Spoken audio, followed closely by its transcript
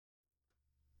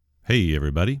Hey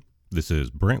everybody, this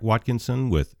is Brent Watkinson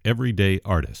with Everyday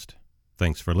Artist.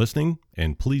 Thanks for listening,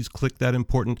 and please click that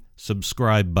important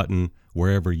subscribe button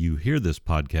wherever you hear this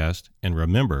podcast, and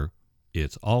remember,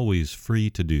 it's always free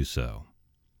to do so.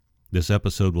 This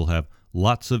episode will have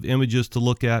lots of images to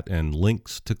look at and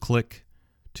links to click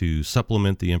to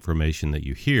supplement the information that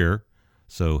you hear,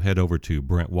 so head over to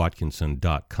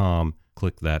brentwatkinson.com,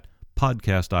 click that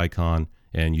podcast icon,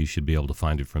 and you should be able to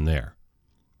find it from there.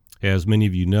 As many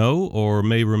of you know, or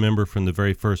may remember from the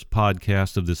very first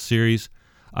podcast of this series,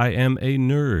 I am a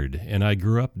nerd, and I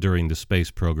grew up during the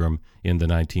space program in the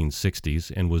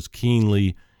 1960s and was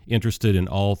keenly interested in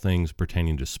all things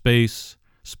pertaining to space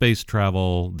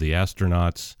travel, the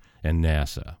astronauts, and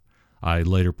NASA. I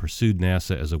later pursued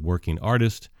NASA as a working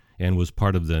artist and was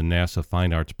part of the NASA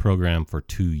Fine Arts program for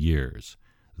 2 years.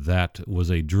 That was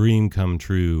a dream come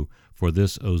true for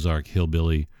this Ozark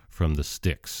hillbilly from the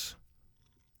sticks.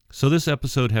 So this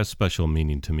episode has special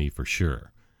meaning to me for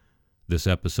sure. This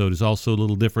episode is also a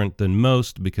little different than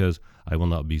most because I will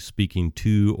not be speaking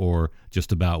to or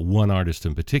just about one artist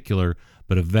in particular,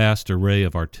 but a vast array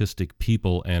of artistic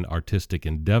people and artistic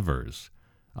endeavors.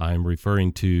 I'm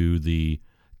referring to the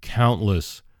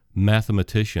countless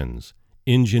mathematicians,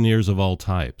 engineers of all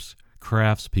types,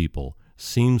 craftspeople,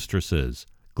 seamstresses,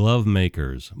 glove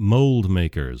makers, mold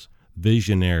makers,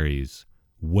 visionaries,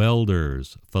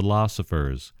 welders,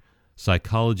 philosophers,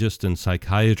 psychologists and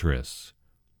psychiatrists,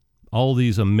 all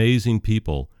these amazing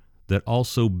people that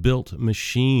also built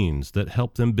machines that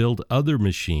helped them build other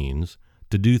machines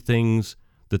to do things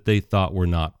that they thought were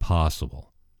not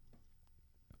possible.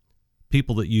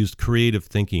 People that used creative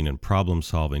thinking and problem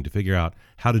solving to figure out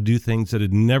how to do things that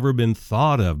had never been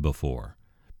thought of before,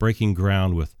 breaking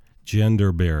ground with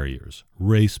gender barriers,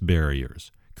 race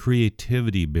barriers,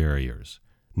 creativity barriers.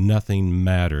 Nothing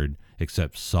mattered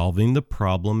except solving the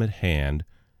problem at hand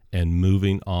and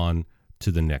moving on to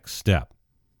the next step.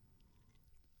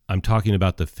 I'm talking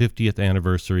about the 50th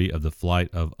anniversary of the flight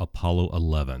of Apollo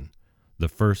 11, the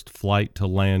first flight to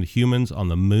land humans on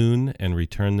the moon and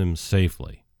return them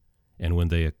safely. And when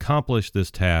they accomplished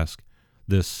this task,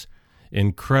 this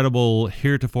incredible,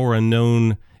 heretofore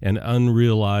unknown and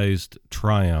unrealized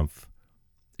triumph,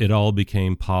 it all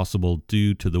became possible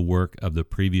due to the work of the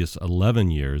previous 11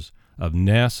 years of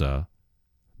NASA,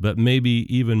 but maybe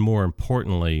even more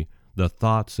importantly, the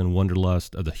thoughts and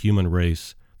wanderlust of the human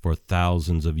race for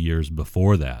thousands of years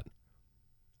before that.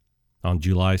 On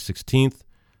July 16th,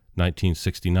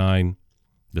 1969,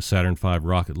 the Saturn V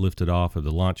rocket lifted off of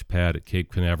the launch pad at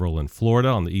Cape Canaveral in Florida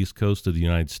on the east coast of the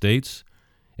United States,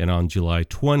 and on July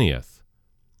 20th,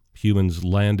 humans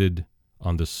landed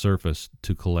on the surface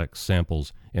to collect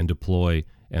samples and deploy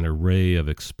an array of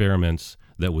experiments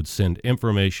that would send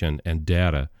information and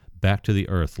data back to the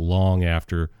Earth long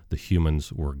after the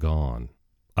humans were gone.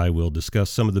 I will discuss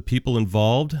some of the people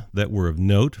involved that were of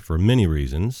note for many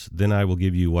reasons. Then I will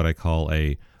give you what I call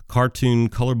a cartoon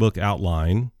color book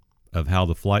outline of how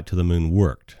the flight to the moon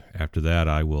worked. After that,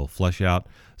 I will flesh out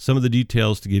some of the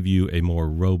details to give you a more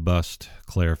robust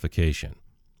clarification.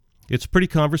 It's pretty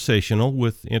conversational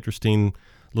with interesting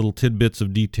little tidbits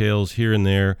of details here and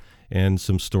there and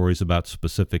some stories about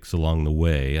specifics along the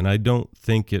way. And I don't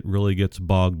think it really gets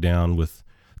bogged down with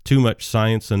too much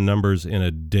science and numbers in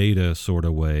a data sort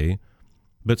of way.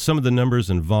 But some of the numbers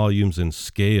and volumes and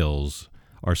scales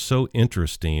are so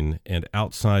interesting and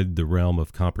outside the realm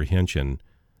of comprehension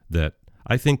that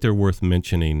I think they're worth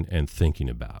mentioning and thinking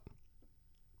about.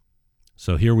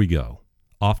 So here we go,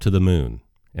 off to the moon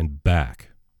and back.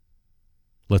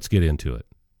 Let's get into it.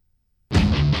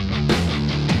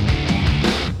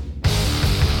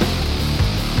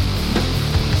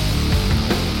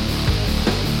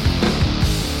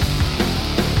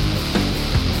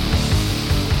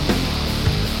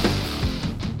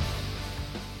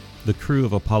 The crew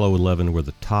of Apollo 11 were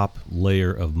the top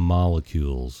layer of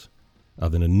molecules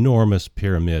of an enormous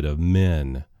pyramid of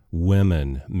men,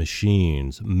 women,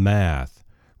 machines, math,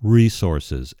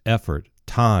 resources, effort,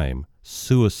 time,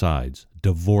 suicides,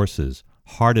 divorces,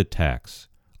 heart attacks,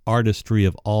 artistry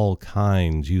of all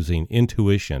kinds using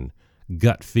intuition,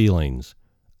 gut feelings,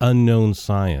 unknown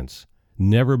science,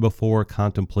 never before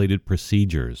contemplated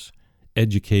procedures,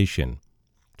 education,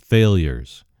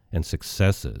 failures, and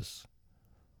successes.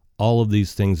 All of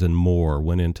these things and more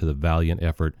went into the valiant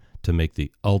effort to make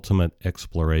the ultimate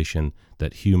exploration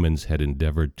that humans had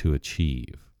endeavored to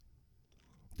achieve.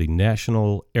 The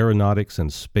National Aeronautics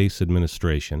and Space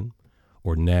Administration,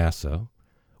 or NASA,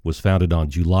 was founded on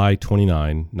July 29,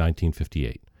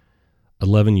 1958.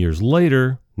 11 years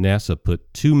later, NASA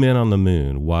put 2 men on the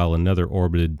moon while another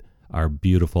orbited our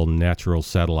beautiful natural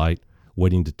satellite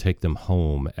waiting to take them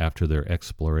home after their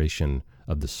exploration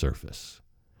of the surface.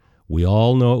 We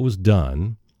all know it was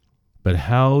done, but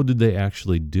how did they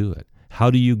actually do it?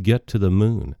 How do you get to the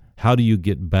moon? How do you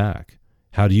get back?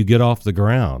 How do you get off the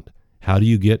ground? How do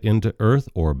you get into Earth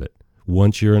orbit?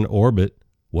 Once you're in orbit,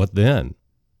 what then?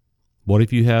 What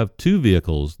if you have two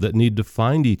vehicles that need to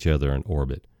find each other in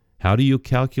orbit? How do you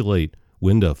calculate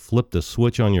when to flip the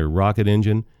switch on your rocket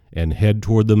engine and head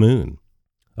toward the moon?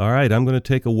 All right, I'm going to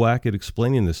take a whack at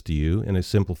explaining this to you in a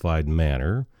simplified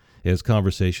manner, as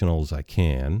conversational as I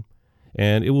can.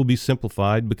 And it will be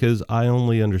simplified because I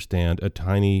only understand a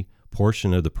tiny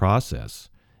portion of the process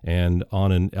and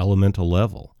on an elemental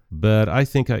level. But I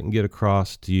think I can get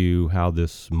across to you how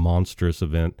this monstrous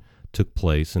event took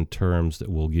place in terms that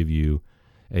will give you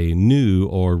a new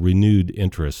or renewed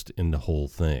interest in the whole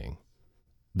thing.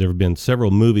 There have been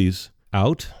several movies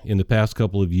out in the past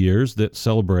couple of years that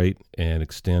celebrate and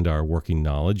extend our working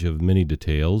knowledge of many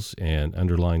details and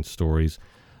underlying stories,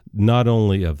 not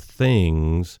only of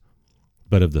things,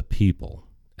 but of the people.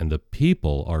 And the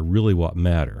people are really what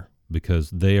matter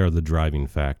because they are the driving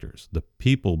factors. The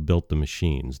people built the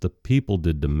machines. The people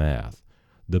did the math.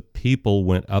 The people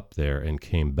went up there and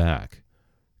came back.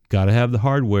 Got to have the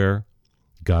hardware,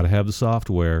 got to have the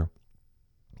software,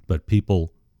 but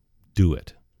people do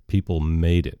it. People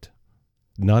made it.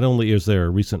 Not only is there a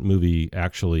recent movie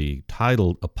actually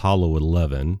titled Apollo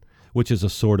 11, which is a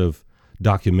sort of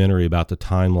documentary about the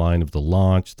timeline of the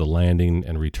launch, the landing,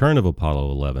 and return of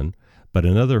Apollo 11, but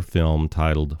another film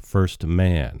titled First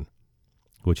Man,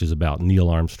 which is about Neil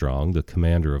Armstrong, the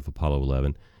commander of Apollo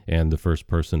 11, and the first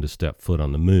person to step foot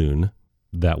on the moon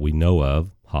that we know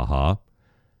of, haha.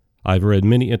 I've read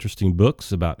many interesting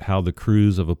books about how the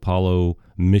crews of Apollo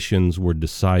missions were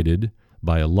decided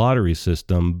by a lottery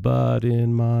system, but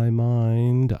in my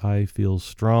mind, I feel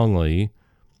strongly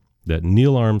that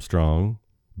Neil Armstrong,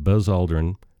 Buzz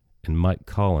Aldrin, and Mike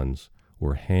Collins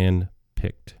were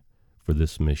hand-picked for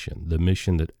this mission, the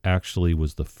mission that actually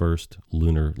was the first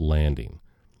lunar landing.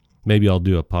 Maybe I'll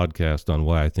do a podcast on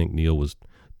why I think Neil was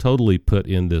totally put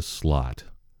in this slot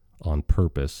on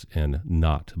purpose and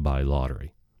not by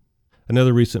lottery.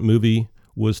 Another recent movie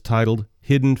was titled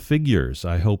Hidden Figures.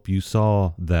 I hope you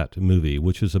saw that movie,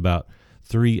 which is about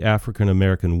 3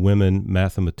 African-American women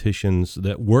mathematicians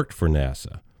that worked for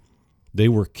NASA. They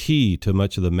were key to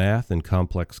much of the math and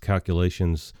complex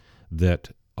calculations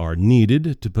that are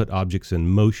needed to put objects in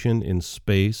motion in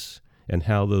space and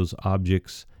how those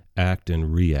objects act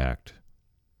and react.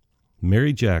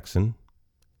 Mary Jackson,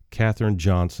 Katherine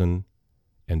Johnson,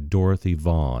 and Dorothy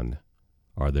Vaughan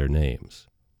are their names.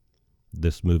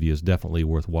 This movie is definitely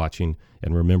worth watching,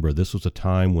 and remember, this was a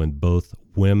time when both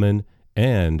women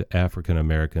and African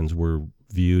Americans were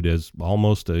viewed as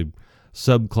almost a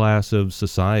subclass of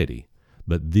society.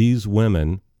 But these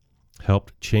women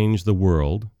helped change the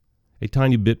world, a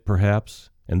tiny bit perhaps,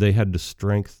 and they had the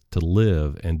strength to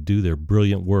live and do their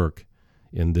brilliant work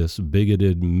in this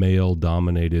bigoted,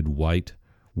 male-dominated white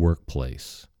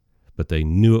workplace. But they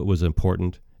knew it was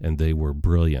important, and they were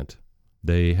brilliant.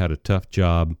 They had a tough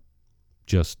job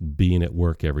just being at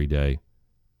work every day,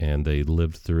 and they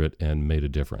lived through it and made a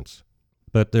difference.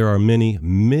 But there are many,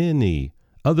 many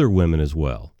other women as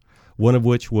well, one of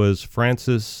which was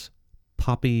Frances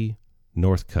Poppy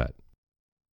Northcutt.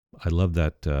 I love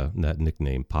that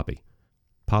nickname, Poppy.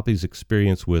 Poppy's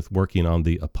experience with working on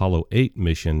the Apollo 8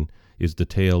 mission is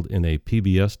detailed in a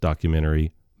PBS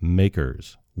documentary,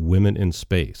 Makers, Women in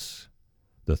Space,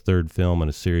 the third film in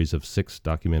a series of 6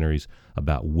 documentaries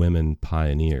about women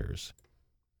pioneers.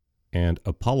 And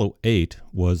Apollo 8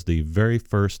 was the very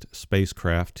first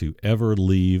spacecraft to ever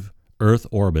leave Earth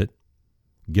orbit,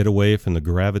 get away from the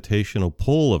gravitational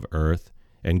pull of Earth,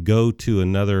 and go to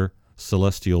another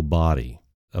celestial body.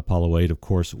 Apollo 8, of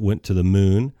course, went to the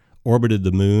moon, orbited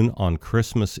the moon on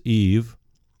Christmas Eve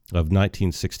of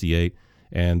 1968,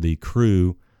 and the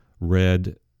crew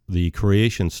read the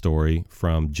creation story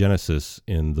from Genesis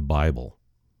in the Bible.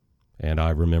 And I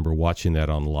remember watching that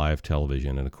on live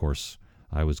television, and of course,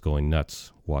 I was going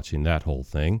nuts watching that whole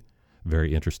thing.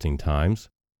 Very interesting times.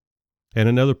 And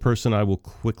another person I will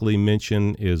quickly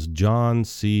mention is John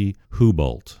C.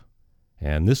 Houbolt.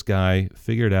 And this guy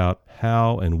figured out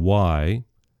how and why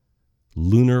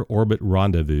lunar orbit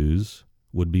rendezvous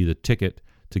would be the ticket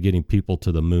to getting people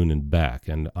to the moon and back.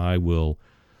 And I will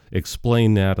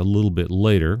explain that a little bit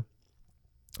later.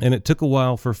 And it took a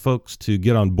while for folks to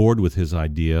get on board with his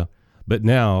idea, but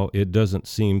now it doesn't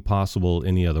seem possible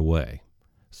any other way.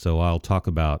 So I'll talk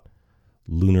about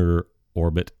lunar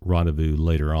orbit rendezvous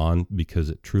later on because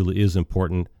it truly is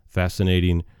important,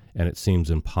 fascinating, and it seems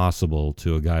impossible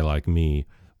to a guy like me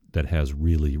that has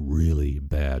really, really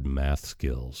bad math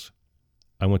skills.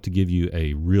 I want to give you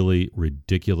a really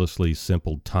ridiculously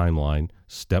simple timeline,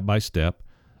 step by step,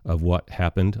 of what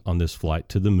happened on this flight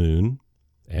to the moon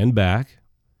and back.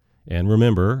 And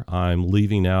remember, I'm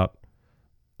leaving out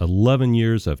 11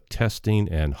 years of testing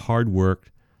and hard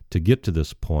work to get to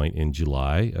this point in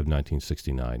July of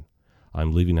 1969.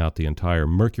 I'm leaving out the entire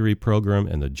Mercury program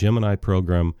and the Gemini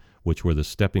program, which were the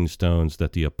stepping stones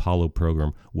that the Apollo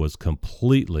program was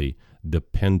completely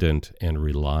dependent and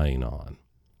relying on.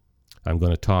 I'm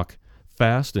going to talk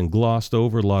fast and glossed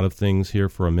over a lot of things here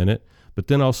for a minute, but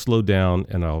then I'll slow down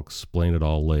and I'll explain it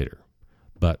all later.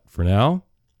 But for now,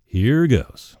 here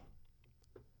goes.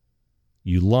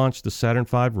 You launch the Saturn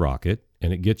V rocket,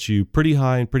 and it gets you pretty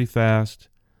high and pretty fast,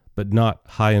 but not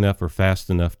high enough or fast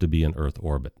enough to be in Earth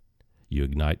orbit. You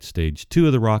ignite stage 2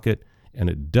 of the rocket, and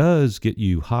it does get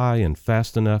you high and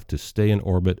fast enough to stay in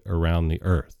orbit around the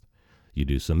Earth. You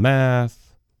do some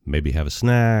math, maybe have a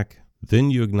snack.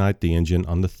 Then you ignite the engine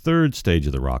on the 3rd stage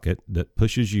of the rocket that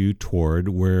pushes you toward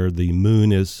where the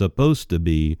moon is supposed to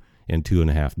be in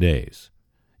 2.5 days.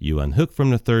 You unhook from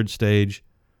the 3rd stage,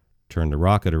 turn the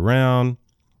rocket around,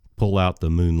 pull out the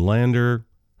moon lander,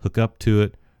 hook up to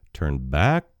it, turn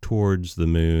back towards the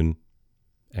moon,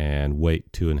 and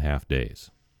wait 2.5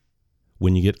 days.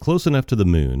 When you get close enough to the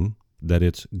moon that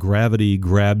its gravity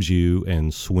grabs you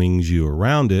and swings you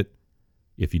around it,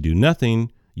 if you do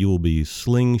nothing, you will be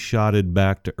slingshotted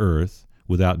back to Earth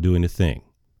without doing a thing.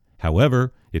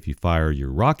 However, if you fire your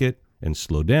rocket and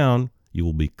slow down, you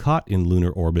will be caught in lunar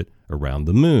orbit around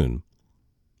the moon.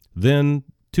 Then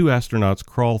 2 astronauts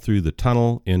crawl through the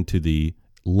tunnel into the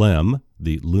LEM,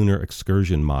 the Lunar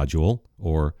Excursion Module,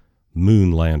 or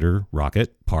Moon Lander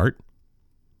rocket part.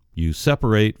 You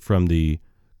separate from the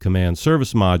Command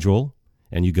Service Module,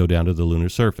 and you go down to the lunar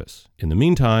surface. In the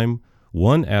meantime,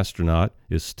 1 astronaut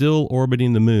is still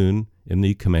orbiting the moon in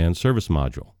the Command Service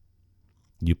Module.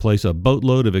 You place a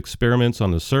boatload of experiments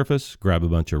on the surface, grab a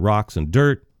bunch of rocks and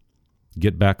dirt,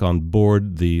 get back on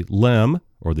board the LEM,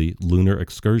 or the Lunar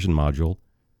Excursion Module,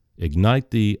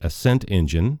 ignite the ascent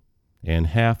engine, and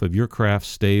half of your craft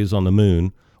stays on the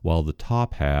moon while the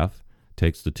top half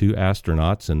takes the 2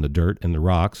 astronauts and the dirt and the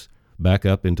rocks back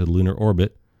up into lunar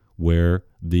orbit where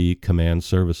the Command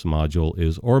Service Module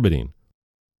is orbiting.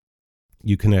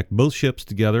 You connect both ships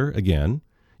together again.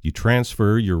 You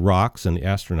transfer your rocks and the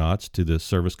astronauts to the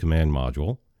Service Command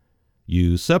Module.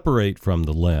 You separate from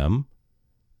the LEM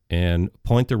and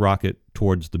point the rocket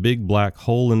towards the big black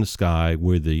hole in the sky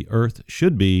where the Earth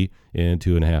should be in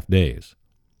 2.5 days.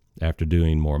 After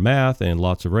doing more math and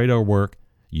lots of radar work,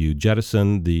 you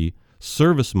jettison the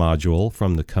Service Module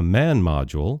from the Command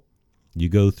Module. You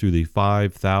go through the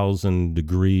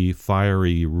 5,000-degree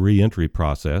fiery re-entry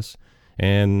process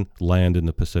and land in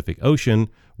the Pacific Ocean,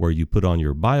 where you put on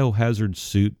your biohazard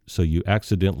suit so you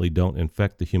accidentally don't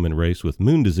infect the human race with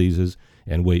moon diseases,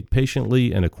 and wait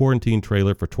patiently in a quarantine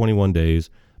trailer for 21 days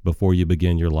before you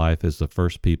begin your life as the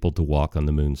first people to walk on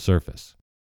the moon's surface.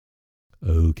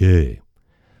 Okay,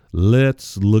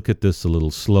 let's look at this a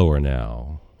little slower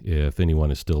now, if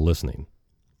anyone is still listening.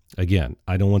 Again,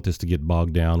 I don't want this to get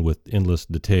bogged down with endless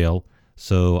detail,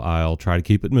 so I'll try to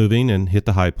keep it moving and hit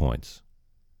the high points.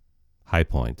 High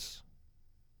points.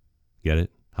 Get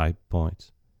it? High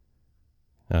points.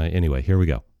 Anyway, here we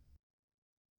go.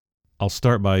 I'll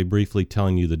start by briefly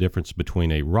telling you the difference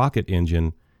between a rocket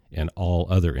engine and all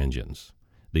other engines.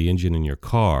 The engine in your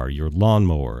car, your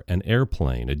lawnmower, an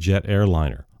airplane, a jet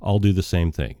airliner, all do the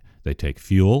same thing. They take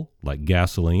fuel, like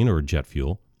gasoline or jet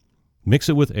fuel, mix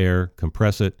it with air,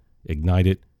 compress it, ignite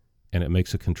it, and it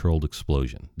makes a controlled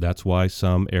explosion. That's why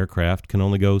some aircraft can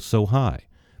only go so high,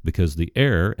 because the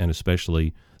air, and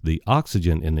especially the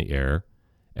oxygen in the air,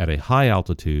 at a high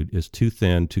altitude is too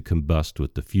thin to combust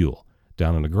with the fuel.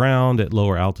 Down on the ground at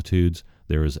lower altitudes,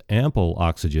 there is ample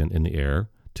oxygen in the air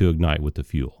to ignite with the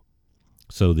fuel.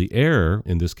 So the air,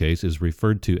 in this case, is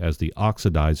referred to as the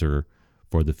oxidizer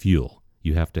for the fuel.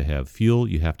 You have to have fuel,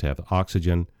 you have to have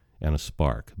oxygen, and a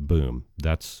spark. Boom.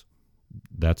 That's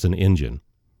an engine.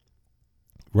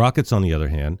 Rockets, on the other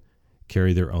hand,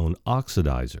 carry their own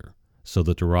oxidizer so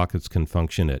that the rockets can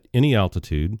function at any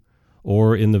altitude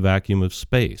or in the vacuum of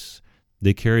space.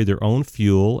 They carry their own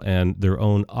fuel and their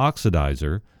own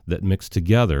oxidizer that mix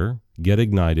together, get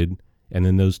ignited, and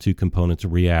then those two components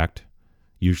react,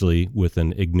 usually with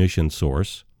an ignition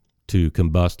source, to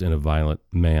combust in a violent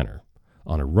manner.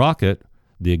 On a rocket,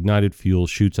 the ignited fuel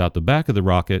shoots out the back of the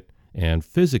rocket, and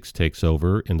physics takes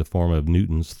over in the form of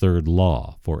Newton's third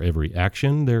law. For every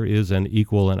action, there is an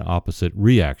equal and opposite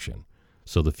reaction.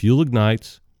 So the fuel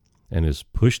ignites and is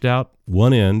pushed out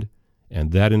one end,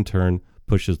 and that in turn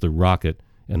pushes the rocket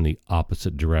in the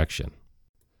opposite direction.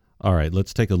 All right,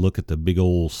 let's take a look at the big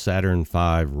old Saturn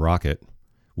V rocket,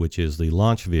 which is the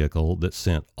launch vehicle that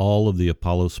sent all of the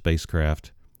Apollo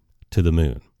spacecraft to the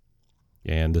moon.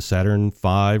 And the Saturn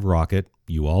V rocket,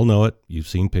 you all know it, you've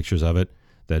seen pictures of it,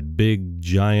 that big,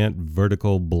 giant,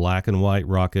 vertical black and white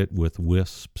rocket with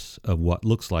wisps of what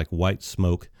looks like white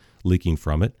smoke leaking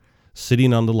from it,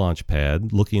 sitting on the launch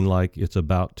pad, looking like it's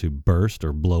about to burst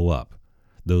or blow up.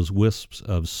 Those wisps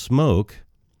of smoke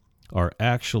are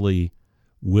actually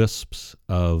wisps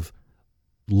of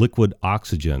liquid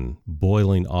oxygen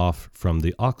boiling off from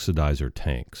the oxidizer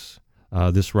tanks.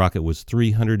 This rocket was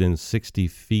 360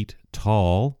 feet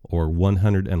tall, or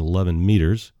 111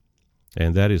 meters,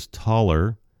 and that is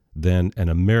taller than an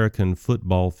American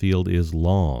football field is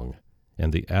long.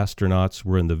 And the astronauts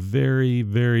were in the very,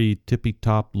 very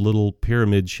tippy-top little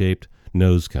pyramid-shaped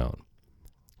nose cone.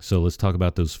 So let's talk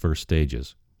about those first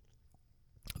stages.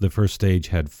 The first stage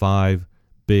had 5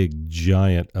 big,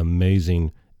 giant,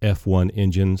 amazing F1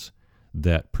 engines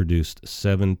that produced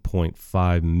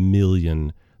 7.5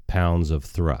 million pounds of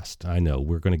thrust. I know,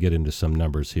 we're going to get into some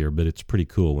numbers here, but it's pretty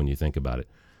cool when you think about it.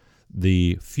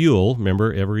 The fuel,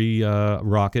 remember, every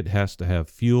rocket has to have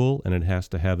fuel, and it has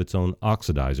to have its own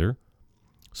oxidizer.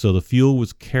 So the fuel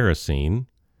was kerosene,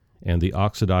 and the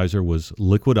oxidizer was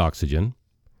liquid oxygen,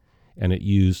 and it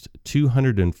used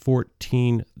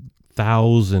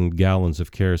 214,000 gallons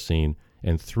of kerosene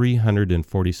and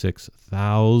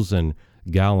 346,000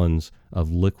 gallons of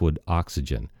liquid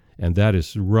oxygen. And that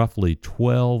is roughly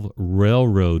 12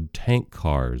 railroad tank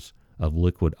cars of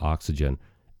liquid oxygen.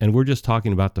 And we're just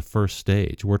talking about the first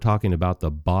stage. We're talking about the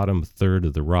bottom third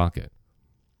of the rocket.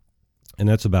 And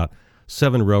that's about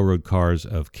 7 railroad cars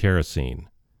of kerosene.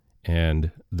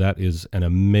 And that is an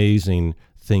amazing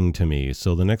thing to me.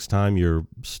 So the next time you're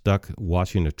stuck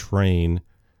watching a train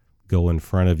go in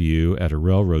front of you at a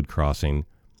railroad crossing,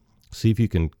 see if you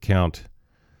can count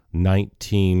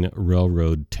 19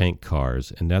 railroad tank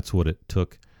cars. And that's what it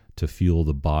took to fuel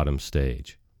the bottom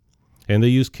stage. And they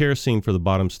used kerosene for the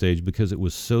bottom stage because it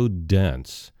was so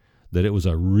dense that it was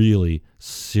a really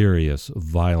serious,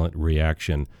 violent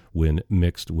reaction when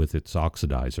mixed with its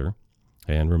oxidizer.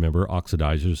 And remember,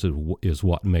 oxidizers is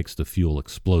what makes the fuel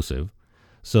explosive.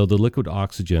 So the liquid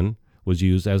oxygen was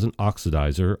used as an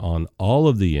oxidizer on all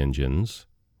of the engines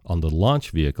on the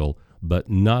launch vehicle, but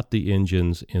not the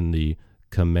engines in the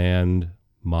command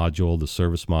module, the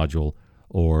service module,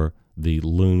 or the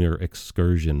lunar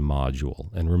excursion module.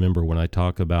 And remember, when I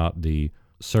talk about the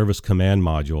service command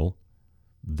module,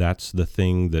 that's the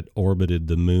thing that orbited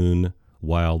the moon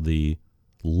while the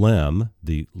LEM,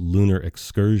 the lunar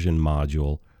excursion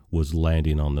module, was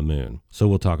landing on the moon. So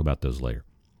we'll talk about those later.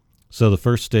 So the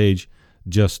first stage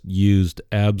just used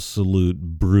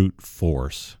absolute brute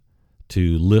force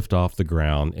to lift off the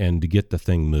ground and to get the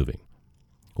thing moving.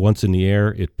 Once in the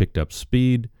air, it picked up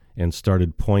speed and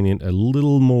started pointing a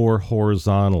little more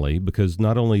horizontally, because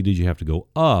not only did you have to go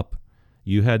up,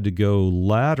 you had to go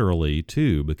laterally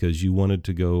too, because you wanted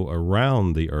to go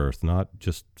around the Earth, not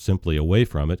just simply away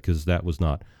from it, because that was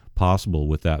not possible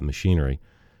with that machinery.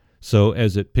 So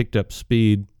as it picked up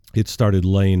speed, it started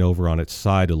laying over on its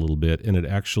side a little bit, and it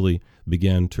actually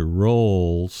began to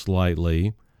roll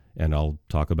slightly, and I'll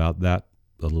talk about that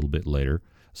a little bit later,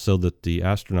 so that the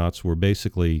astronauts were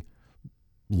basically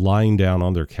lying down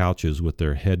on their couches with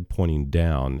their head pointing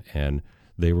down, and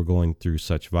they were going through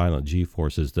such violent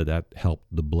G-forces that helped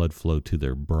the blood flow to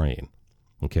their brain.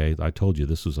 Okay, I told you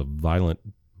this was a violent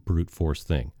brute force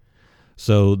thing.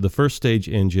 So the first stage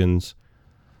engines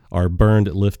are burned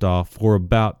at liftoff for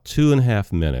about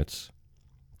 2.5 minutes,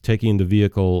 taking the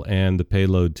vehicle and the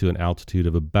payload to an altitude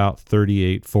of about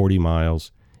 40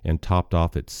 miles and topped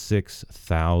off at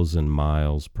 6,000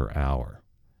 miles per hour.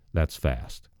 That's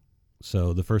fast.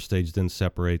 So the first stage then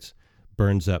separates,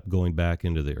 burns up going back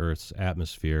into the Earth's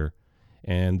atmosphere,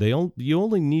 and you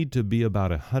only need to be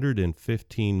about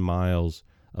 115 miles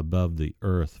above the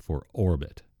Earth for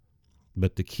orbit.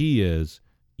 But the key is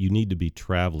you need to be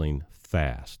traveling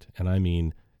fast, and I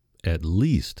mean at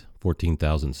least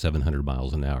 14,700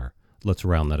 miles an hour. Let's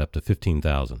round that up to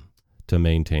 15,000 to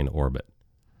maintain orbit.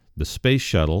 The space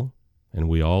shuttle, and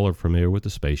we all are familiar with the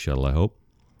space shuttle, I hope,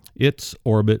 its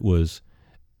orbit was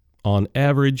on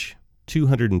average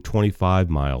 225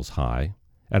 miles high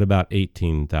at about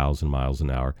 18,000 miles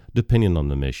an hour, depending on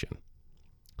the mission.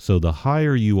 So the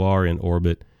higher you are in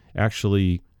orbit,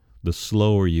 actually the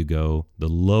slower you go, the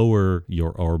lower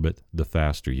your orbit, the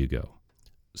faster you go.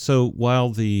 So while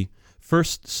the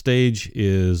first stage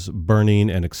is burning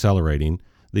and accelerating,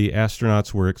 the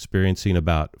astronauts were experiencing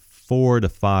about 4 to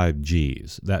 5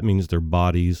 Gs. That means their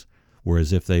bodies were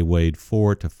as if they weighed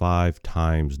 4 to 5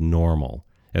 times normal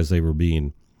as they were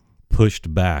being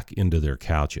pushed back into their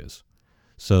couches.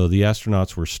 So the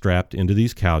astronauts were strapped into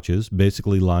these couches,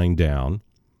 basically lying down,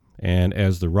 and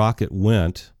as the rocket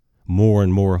went more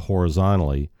and more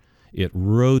horizontally, it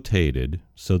rotated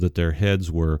so that their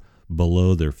heads were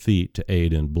below their feet to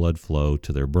aid in blood flow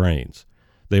to their brains.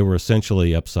 They were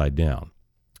essentially upside down.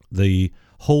 The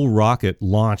whole rocket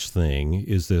launch thing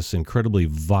is this incredibly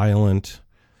violent,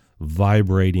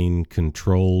 vibrating,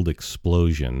 controlled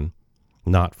explosion.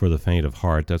 Not for the faint of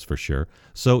heart, that's for sure.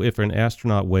 So if an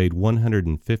astronaut weighed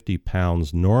 150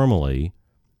 pounds normally,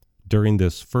 during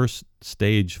this first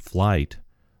stage flight,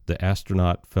 the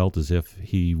astronaut felt as if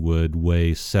he would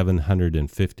weigh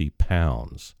 750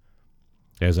 pounds.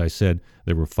 As I said,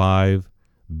 there were 5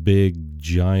 big,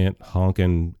 giant,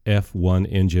 honking F1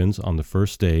 engines on the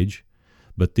first stage,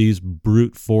 but these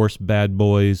brute force bad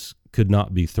boys could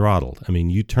not be throttled. I mean,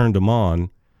 you turned them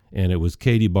on, and it was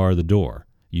Katie bar the door.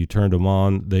 You turned them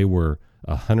on, they were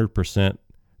 100%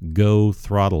 go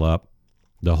throttle up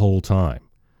the whole time.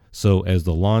 So as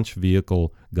the launch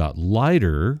vehicle got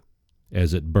lighter,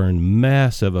 as it burned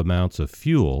massive amounts of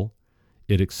fuel,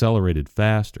 it accelerated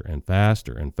faster and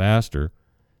faster and faster,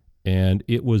 and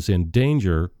it was in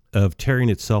danger of tearing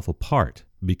itself apart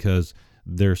because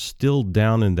they're still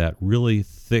down in that really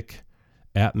thick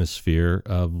atmosphere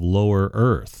of lower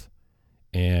Earth.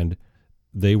 And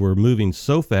they were moving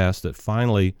so fast that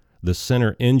finally the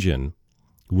center engine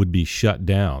would be shut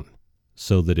down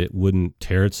so that it wouldn't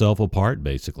tear itself apart,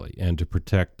 basically, and to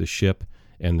protect the ship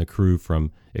and the crew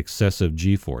from excessive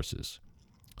G-forces.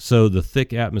 So the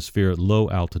thick atmosphere at low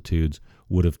altitudes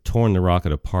would have torn the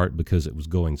rocket apart because it was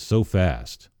going so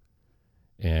fast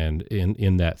and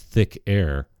in that thick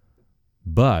air.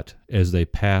 But as they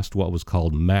passed what was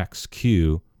called max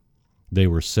Q, they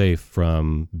were safe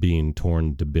from being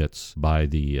torn to bits by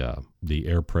the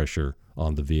air pressure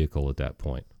on the vehicle at that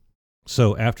point.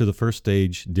 So after the first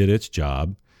stage did its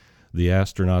job, the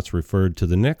astronauts referred to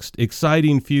the next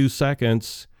exciting few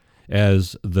seconds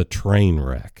as the train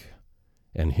wreck.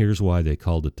 And here's why they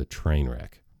called it the train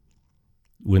wreck.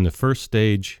 When the first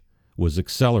stage was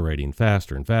accelerating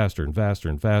faster and faster and faster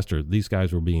and faster, these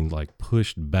guys were being like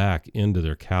pushed back into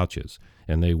their couches,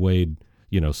 and they weighed,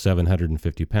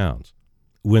 750 pounds.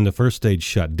 When the first stage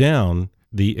shut down,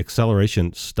 the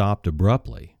acceleration stopped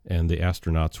abruptly, and the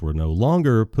astronauts were no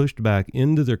longer pushed back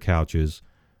into their couches,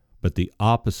 but the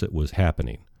opposite was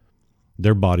happening.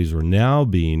 Their bodies were now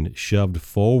being shoved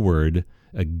forward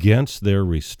against their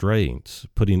restraints,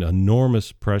 putting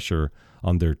enormous pressure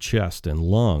on their chest and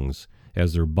lungs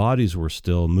as their bodies were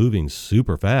still moving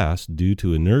super fast due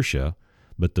to inertia,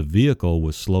 but the vehicle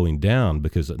was slowing down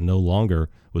because it no longer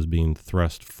was being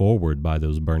thrust forward by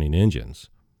those burning engines.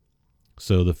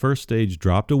 So the first stage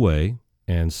dropped away,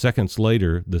 and seconds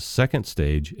later, the second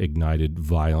stage ignited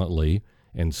violently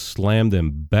and slammed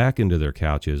them back into their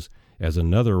couches as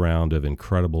another round of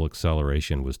incredible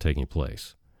acceleration was taking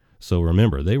place. So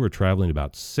remember, they were traveling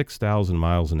about 6,000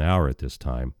 miles an hour at this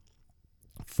time,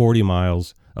 40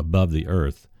 miles above the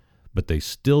Earth, but they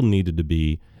still needed to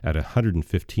be at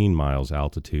 115 miles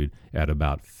altitude at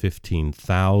about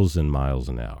 15,000 miles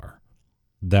an hour.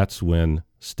 That's when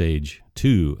stage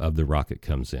 2 of the rocket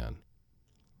comes in.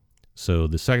 So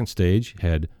the second stage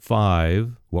had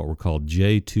 5 what were called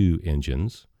J2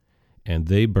 engines, and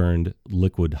they burned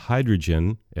liquid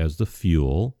hydrogen as the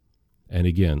fuel, and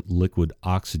again, liquid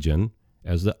oxygen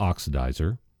as the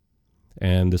oxidizer.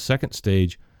 And the second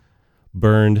stage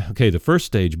the first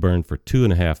stage burned for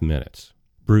 2.5 minutes.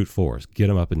 Brute force, get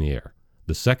them up in the air.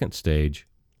 The second stage,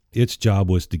 its job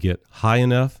was to get high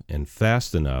enough and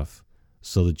fast enough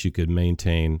so that you could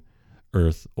maintain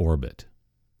Earth orbit.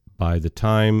 By the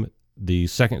time the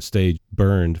second stage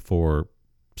burned for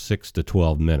 6 to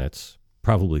 12 minutes,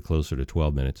 probably closer to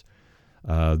 12 minutes,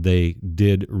 they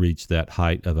did reach that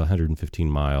height of 115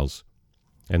 miles,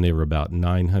 and they were about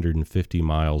 950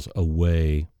 miles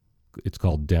away. It's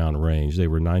called downrange. They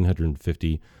were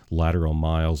 950 lateral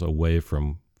miles away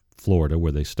from Florida,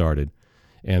 where they started,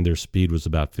 and their speed was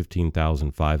about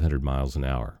 15,500 miles an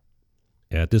hour.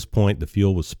 At this point, the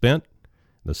fuel was spent.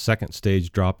 The second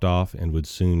stage dropped off and would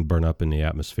soon burn up in the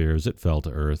atmosphere as it fell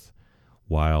to Earth,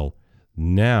 while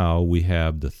now we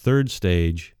have the third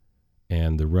stage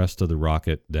and the rest of the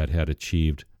rocket that had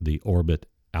achieved the orbit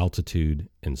altitude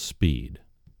and speed.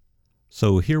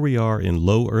 So here we are in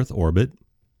low Earth orbit,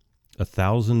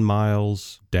 1,000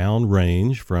 miles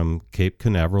downrange from Cape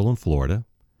Canaveral in Florida.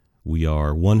 We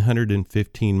are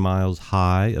 115 miles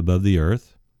high above the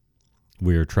Earth.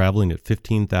 We are traveling at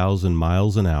 15,000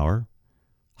 miles an hour,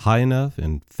 high enough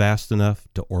and fast enough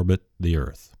to orbit the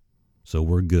Earth. So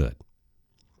we're good.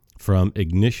 From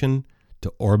ignition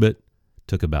to orbit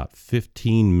took about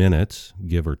 15 minutes,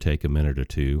 give or take a minute or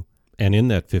two. And in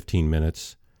that 15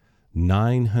 minutes,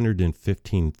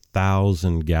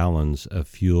 915,000 gallons of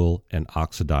fuel and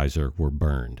oxidizer were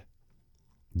burned.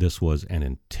 This was an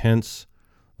intense,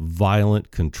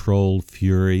 violent, controlled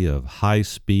fury of high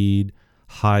speed,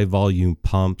 high volume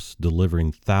pumps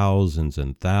delivering thousands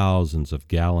and thousands of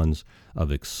gallons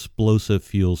of explosive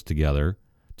fuels together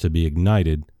to be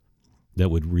ignited that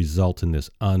would result in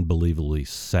this unbelievably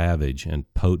savage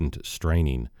and potent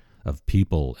straining of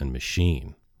people and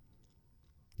machine.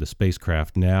 The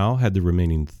spacecraft now had the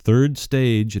remaining third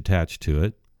stage attached to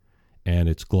it, and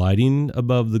it's gliding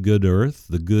above the good Earth,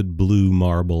 the good blue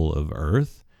marble of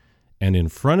Earth, and in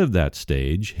front of that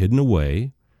stage, hidden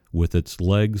away, with its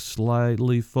legs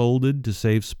slightly folded to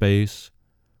save space,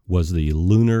 was the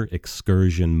Lunar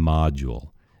Excursion Module,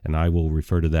 and I will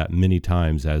refer to that many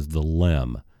times as the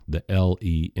LEM, the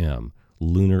LEM,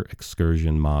 Lunar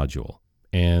Excursion Module.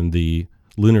 And the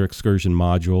Lunar Excursion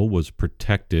Module was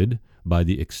protected by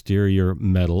the exterior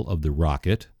metal of the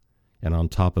rocket, and on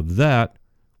top of that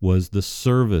was the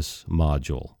service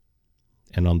module.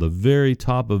 And on the very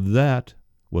top of that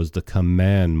was the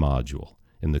command module.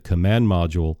 And the command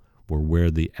module were where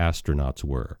the astronauts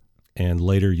were. And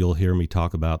later you'll hear me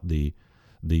talk about the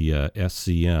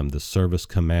SCM, the Service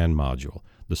Command Module.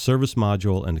 The Service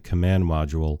Module and the Command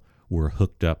Module were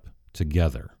hooked up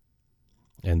together,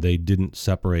 and they didn't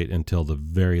separate until the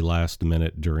very last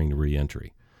minute during the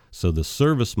reentry. So the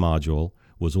Service Module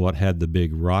was what had the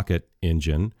big rocket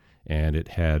engine, and it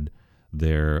had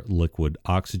their liquid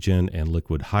oxygen and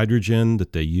liquid hydrogen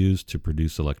that they used to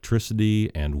produce electricity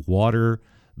and water.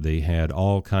 They had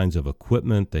all kinds of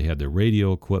equipment. They had the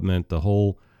radio equipment. The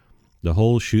whole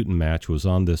shooting match was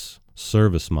on this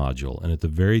service module. And at the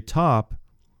very top,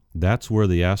 that's where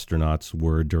the astronauts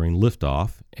were during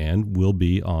liftoff and will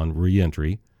be on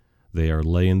reentry. They are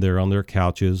laying there on their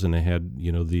couches, and they had,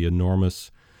 the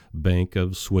enormous bank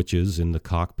of switches in the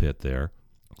cockpit there.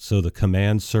 So the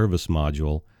command service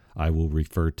module I will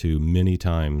refer to many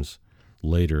times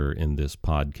later in this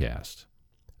podcast.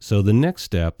 So the next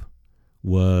step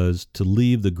was to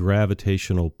leave the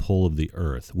gravitational pull of the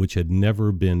Earth, which had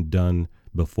never been done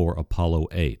before Apollo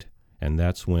 8. And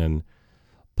that's when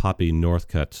Poppy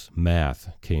Northcutt's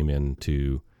math came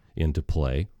into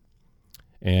play.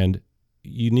 And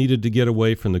you needed to get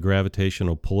away from the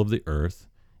gravitational pull of the Earth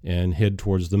and head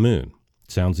towards the moon.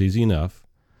 Sounds easy enough,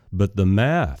 but the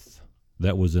math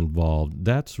that was involved,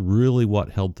 that's really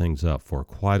what held things up for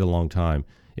quite a long time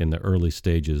in the early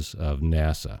stages of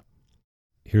NASA.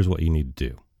 Here's what you need to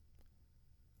do.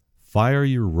 Fire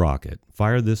your rocket.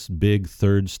 Fire this big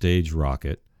third stage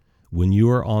rocket when you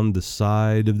are on the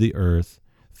side of the Earth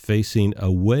facing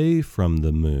away from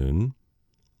the moon.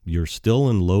 You're still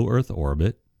in low Earth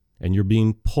orbit, and you're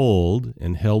being pulled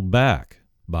and held back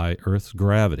by Earth's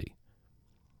gravity.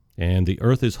 And the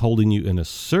Earth is holding you in a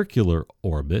circular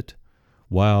orbit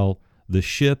while the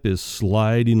ship is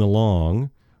sliding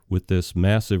along with this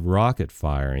massive rocket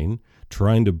firing,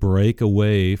 trying to break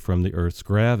away from the Earth's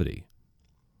gravity.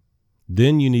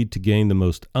 Then you need to gain the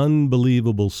most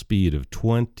unbelievable speed of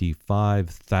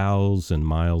 25,000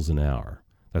 miles an hour.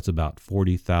 That's about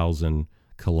 40,000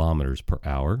 kilometers per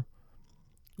hour,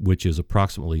 which is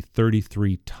approximately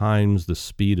 33 times the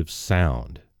speed of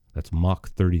sound. That's Mach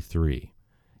 33.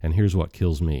 And here's what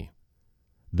kills me.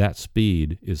 That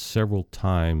speed is several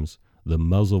times the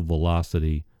muzzle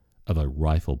velocity of a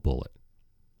rifle bullet.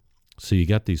 So you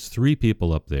got these three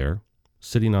people up there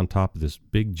sitting on top of this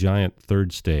big giant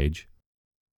third stage,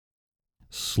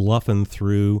 sloughing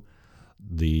through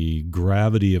the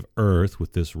gravity of Earth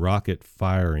with this rocket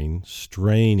firing,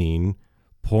 straining,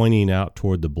 pointing out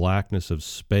toward the blackness of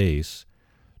space,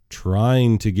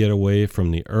 trying to get away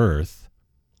from the Earth,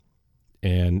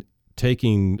 and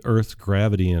taking Earth's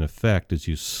gravity in effect as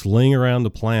you sling around the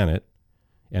planet,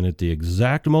 and at the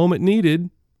exact moment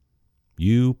needed,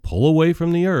 you pull away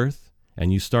from the Earth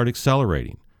and you start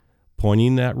accelerating,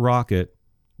 pointing that rocket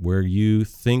where you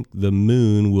think the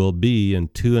moon will be in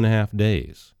 2.5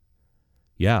 days.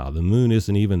 Yeah, the moon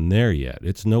isn't even there yet.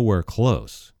 It's nowhere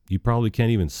close. You probably can't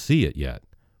even see it yet.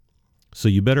 So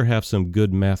you better have some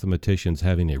good mathematicians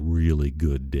having a really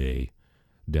good day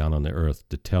down on the Earth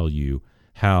to tell you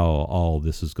how all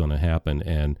this is going to happen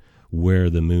and where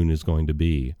the moon is going to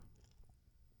be.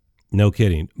 No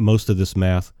kidding. Most of this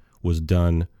math was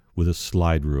done with a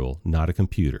slide rule, not a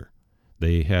computer.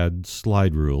 They had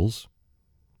slide rules.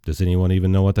 Does anyone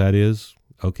even know what that is?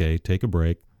 Okay, take a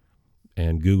break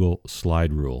and Google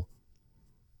slide rule.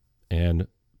 And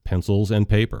pencils and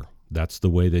paper. That's the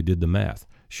way they did the math.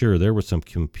 Sure, there were some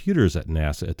computers at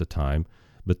NASA at the time,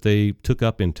 but they took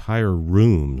up entire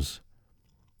rooms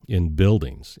in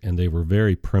buildings, and they were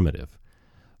very primitive.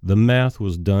 The math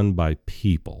was done by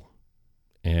people.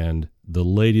 And the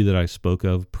lady that I spoke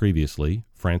of previously,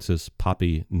 Frances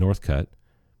Poppy Northcutt,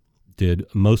 did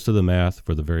most of the math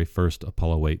for the very first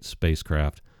Apollo 8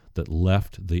 spacecraft that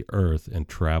left the Earth and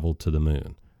traveled to the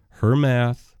moon. Her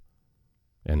math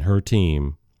and her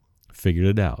team figured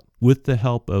it out with the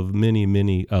help of many,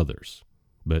 many others.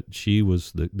 But she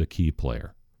was the key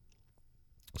player.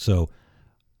 So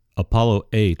Apollo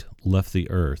 8 left the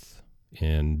Earth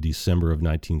in December of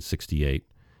 1968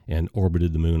 and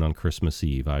orbited the moon on Christmas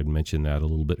Eve. I mentioned that a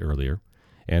little bit earlier.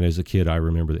 And as a kid, I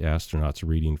remember the astronauts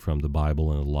reading from the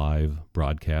Bible in a live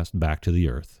broadcast back to the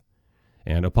Earth.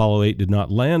 And Apollo 8 did not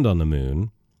land on the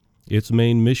moon. Its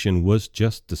main mission was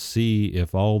just to see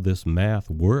if all this math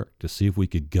worked, to see if we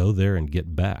could go there and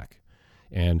get back.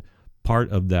 And part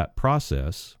of that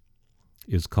process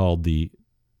is called the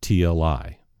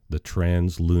TLI, the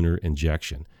Translunar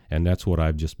Injection. And that's what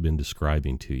I've just been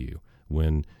describing to you.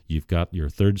 When you've got your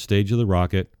third stage of the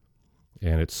rocket,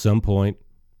 and at some point,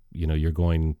 you're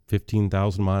going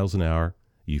 15,000 miles an hour,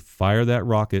 you fire that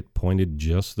rocket pointed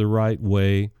just the right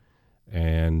way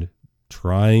and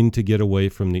trying to get away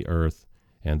from the Earth,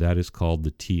 and that is called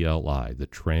the TLI, the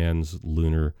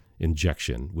Translunar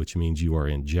Injection, which means you are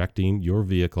injecting your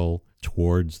vehicle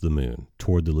towards the moon,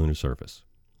 toward the lunar surface.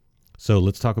 So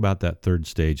let's talk about that third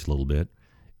stage a little bit.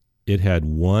 It had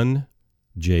one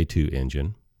J2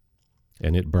 engine,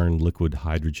 and it burned liquid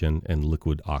hydrogen and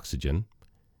liquid oxygen.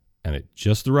 And at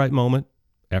just the right moment,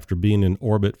 after being in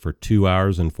orbit for 2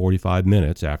 hours and 45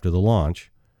 minutes after the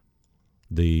launch,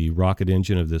 the rocket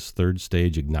engine of this third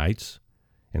stage ignites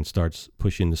and starts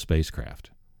pushing the spacecraft.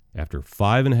 After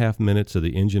 5.5 minutes of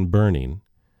the engine burning,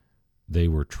 they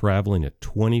were traveling at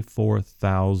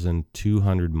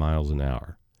 24,200 miles an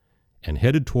hour and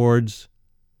headed towards,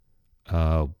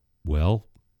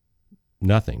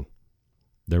 nothing.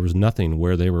 There was nothing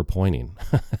where they were pointing.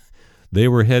 They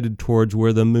were headed towards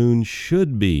where the moon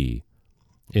should be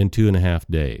in 2.5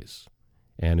 days.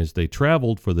 And as they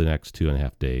traveled for the next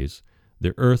 2.5 days,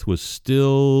 the Earth was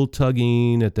still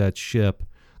tugging at that ship,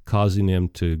 causing them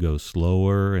to go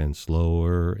slower and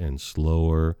slower and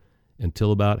slower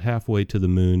until about halfway to the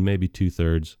moon, maybe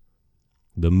 2/3.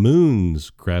 The moon's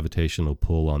gravitational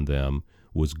pull on them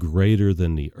was greater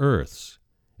than the Earth's,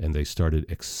 and they started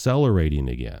accelerating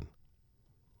again.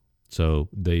 So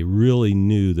they really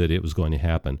knew that it was going to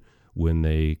happen when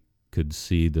they could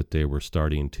see that they were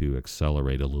starting to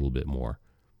accelerate a little bit more.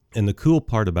 And the cool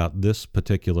part about this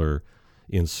particular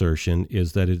insertion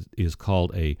is that it is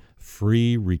called a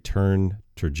free return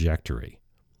trajectory.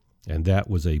 And that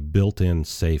was a built-in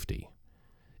safety.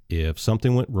 If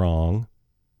something went wrong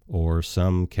or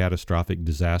some catastrophic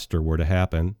disaster were to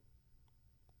happen,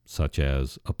 such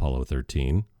as Apollo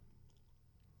 13,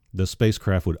 the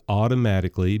spacecraft would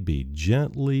automatically be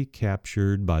gently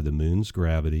captured by the moon's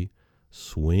gravity,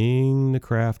 swing the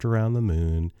craft around the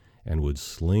moon, and would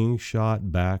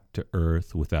slingshot back to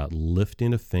Earth without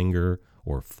lifting a finger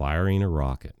or firing a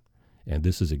rocket. And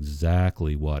this is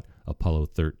exactly what Apollo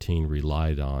 13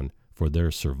 relied on for their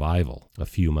survival a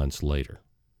few months later.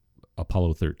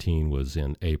 Apollo 13 was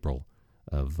in April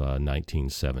of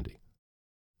 1970.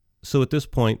 So at this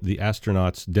point, the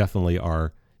astronauts definitely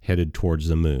are headed towards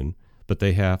the moon, but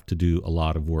they have to do a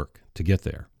lot of work to get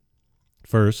there.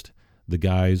 First, the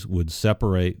guys would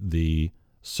separate the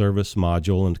service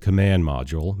module and command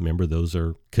module. Remember, those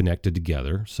are connected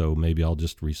together, so maybe I'll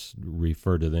just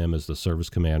refer to them as the service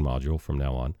command module from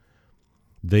now on.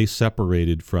 They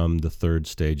separated from the third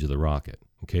stage of the rocket.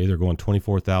 Okay, they're going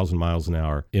 24,000 miles an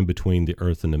hour in between the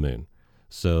Earth and the moon.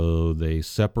 So they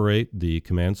separate the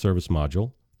command service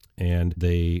module and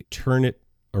they turn it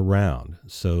around.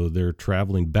 So they're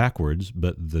traveling backwards,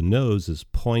 but the nose is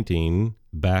pointing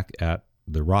back at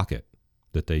the rocket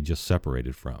that they just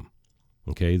separated from.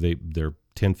 Okay, they're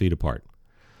 10 feet apart.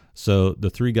 So the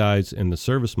three guys in the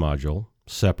service module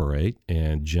separate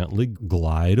and gently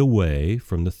glide away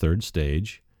from the third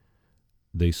stage.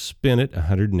 They spin it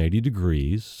 180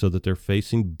 degrees so that they're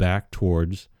facing back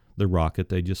towards the rocket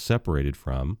they just separated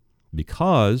from,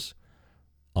 because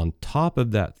on top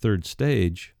of that third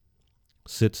stage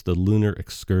sits the Lunar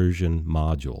Excursion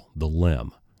Module, the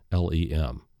LEM,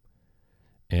 L-E-M.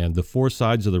 And the four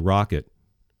sides of the rocket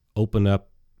open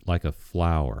up like a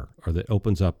flower, or that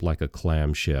opens up like a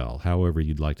clamshell, however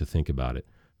you'd like to think about it,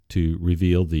 to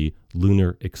reveal the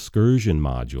Lunar Excursion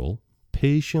Module,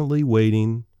 patiently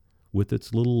waiting with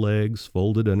its little legs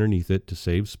folded underneath it to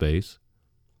save space.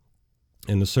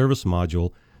 And the service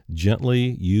module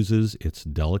gently uses its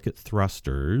delicate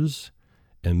thrusters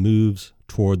and moves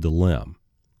toward the limb,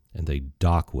 and they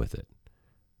dock with it.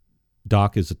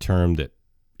 Dock is a term that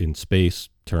in space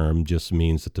term just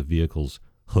means that the vehicle's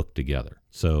hooked together.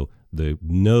 So the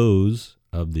nose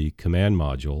of the command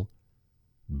module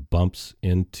bumps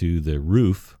into the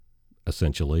roof,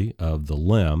 essentially, of the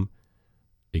limb.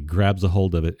 It grabs a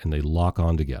hold of it, and they lock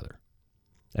on together.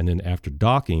 And then after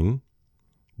docking,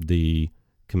 the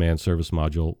command service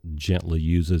module gently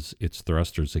uses its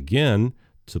thrusters again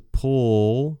to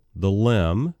pull the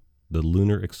limb, the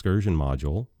lunar excursion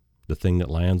module, the thing that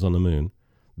lands on the moon.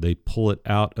 They pull it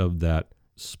out of that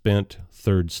spent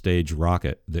third stage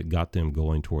rocket that got them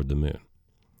going toward the moon.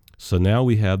 So now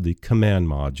we have the command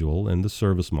module and the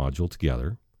service module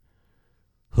together,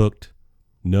 hooked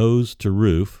nose to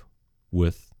roof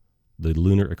with the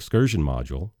lunar excursion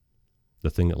module, the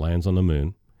thing that lands on the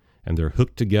moon, and they're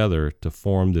hooked together to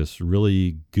form this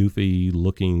really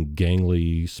goofy-looking,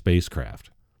 gangly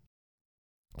spacecraft.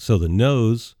 So the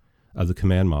nose of the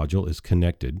command module is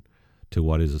connected to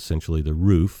what is essentially the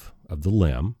roof of the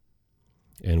limb,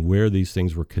 and where these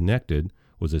things were connected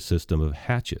was a system of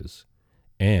hatches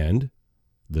and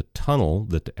the tunnel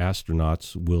that the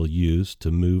astronauts will use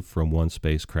to move from one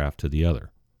spacecraft to the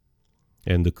other.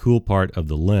 And the cool part of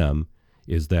the limb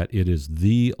is that it is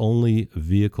the only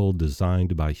vehicle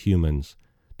designed by humans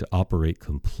to operate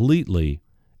completely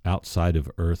outside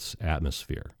of Earth's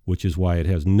atmosphere, which is why it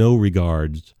has no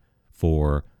regards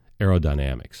for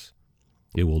aerodynamics.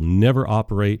 It will never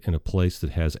operate in a place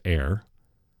that has air,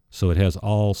 so it has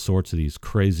all sorts of these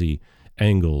crazy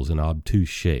angles and obtuse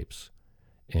shapes.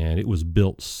 And it was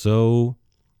built so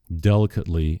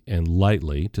delicately and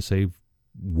lightly, to save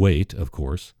weight, of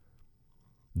course,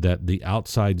 that the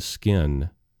outside skin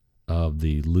of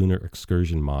the lunar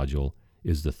excursion module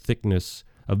is the thickness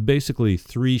of basically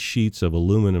 3 sheets of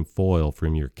aluminum foil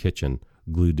from your kitchen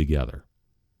glued together.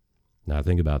 Now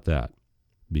think about that,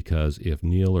 because if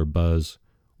Neil or Buzz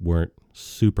weren't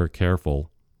super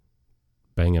careful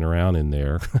banging around in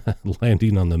there,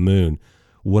 landing on the moon,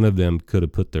 one of them could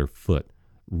have put their foot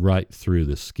right through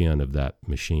the skin of that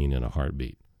machine in a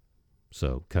heartbeat.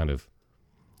 So kind of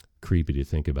creepy to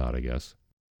think about, I guess.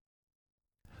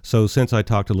 So since I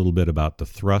talked a little bit about the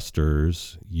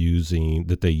thrusters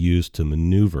that they used to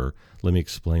maneuver, let me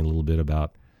explain a little bit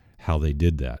about how they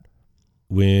did that.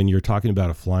 When you're talking about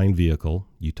a flying vehicle,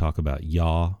 you talk about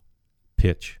yaw,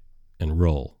 pitch, and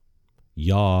roll.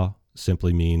 Yaw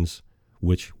simply means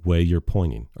which way you're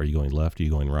pointing. Are you going left? Are you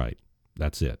going right?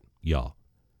 That's it, yaw.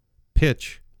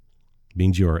 Pitch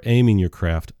means you are aiming your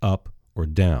craft up or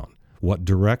down. What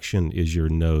direction is your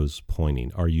nose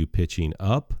pointing? Are you pitching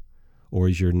up? Or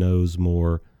is your nose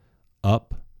more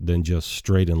up than just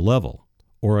straight and level?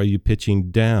 Or are you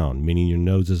pitching down, meaning your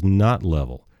nose is not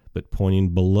level, but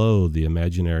pointing below the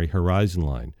imaginary horizon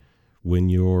line? When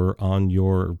you're on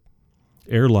your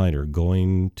airliner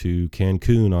going to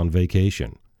Cancun on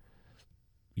vacation,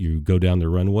 you go down the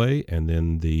runway and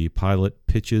then the pilot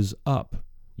pitches up.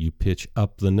 You pitch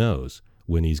up the nose.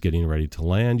 When he's getting ready to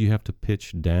land, you have to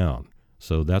pitch down.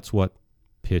 So that's what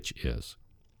pitch is.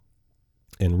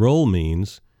 And roll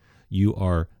means you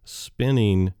are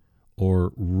spinning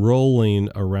or rolling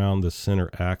around the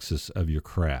center axis of your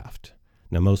craft.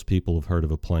 Now, most people have heard of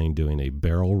a plane doing a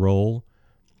barrel roll.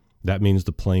 That means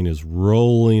the plane is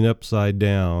rolling upside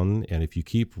down, and if you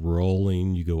keep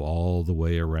rolling, you go all the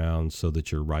way around so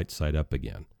that you're right side up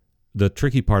again. The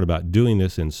tricky part about doing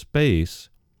this in space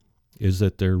is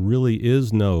that there really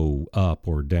is no up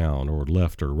or down or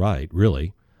left or right,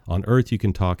 really. On Earth, you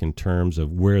can talk in terms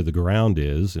of where the ground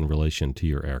is in relation to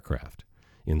your aircraft.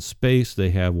 In space, they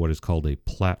have what is called a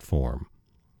platform,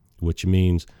 which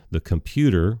means the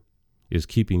computer is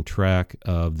keeping track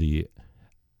of the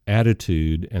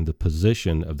attitude and the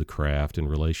position of the craft in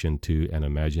relation to an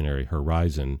imaginary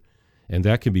horizon, and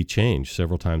that can be changed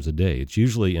several times a day. It's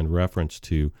usually in reference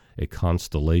to a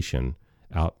constellation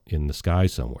out in the sky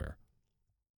somewhere.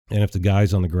 And if the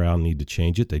guys on the ground need to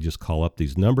change it, they just call up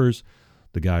these numbers.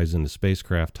 The guys in the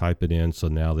spacecraft type it in, so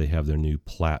now they have their new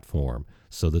platform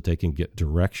so that they can get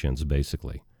directions,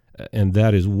 basically. And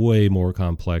that is way more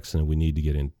complex than we need to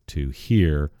get into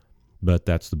here, but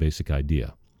that's the basic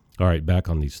idea. All right, back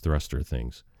on these thruster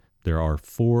things. There are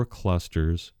 4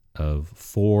 clusters of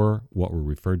 4 what were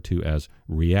referred to as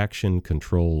reaction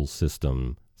control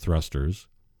system thrusters,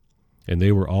 and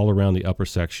they were all around the upper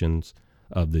sections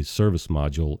of the service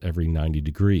module every 90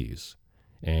 degrees.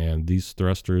 And these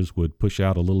thrusters would push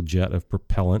out a little jet of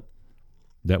propellant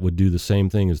that would do the same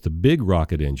thing as the big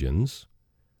rocket engines,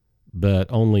 but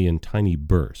only in tiny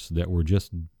bursts they would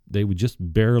just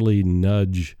barely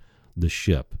nudge the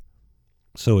ship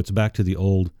So it's back to the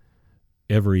old,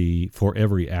 for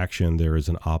every action there is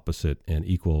an opposite and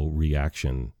equal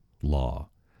reaction law.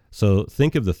 So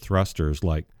think of the thrusters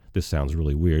like, this sounds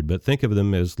really weird, but think of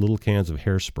them as little cans of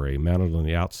hairspray mounted on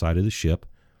the outside of the ship,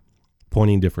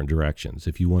 pointing different directions.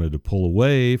 If you wanted to pull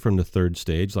away from the third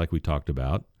stage, like we talked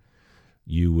about,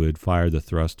 you would fire the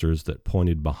thrusters that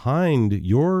pointed behind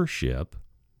your ship,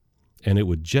 and it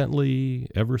would gently,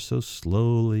 ever so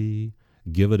slowly,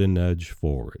 give it a nudge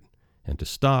forward. And to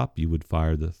stop, you would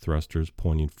fire the thrusters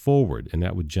pointing forward, and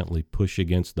that would gently push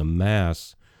against the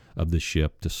mass of the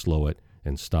ship to slow it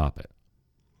and stop it.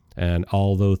 And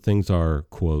although things are,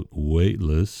 quote,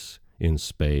 weightless in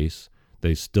space,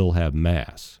 they still have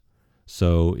mass.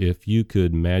 So if you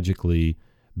could magically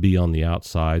be on the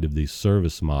outside of the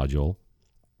service module,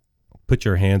 put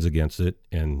your hands against it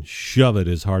and shove it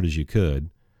as hard as you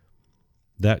could,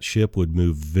 that ship would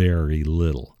move very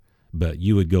little, but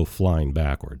you would go flying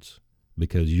backwards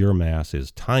because your mass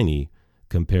is tiny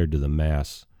compared to the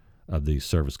mass of the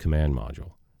service command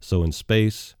module. So in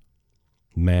space,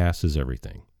 mass is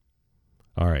everything.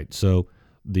 All right, so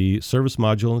the service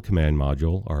module and the command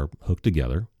module are hooked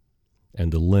together,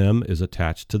 and the LEM is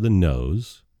attached to the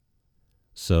nose.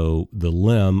 So the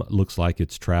LEM looks like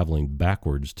it's traveling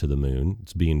backwards to the moon.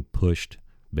 It's being pushed,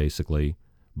 basically,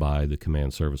 by the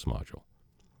command service module.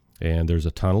 And there's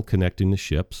a tunnel connecting the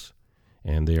ships,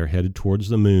 and they are headed towards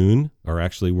the moon, or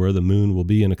actually where the moon will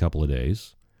be in a couple of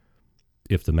days,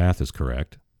 if the math is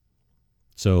correct.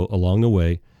 So along the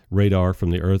way, radar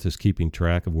from the Earth is keeping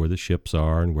track of where the ships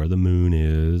are and where the moon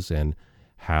is and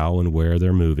how and where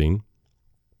they're moving.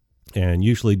 And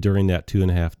usually during that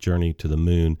 2.5 journey to the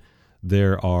moon,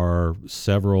 there are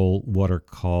several what are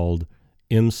called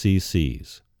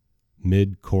MCCs,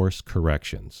 mid-course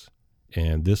corrections.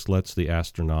 And this lets the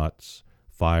astronauts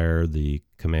fire the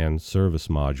command service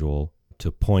module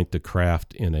to point the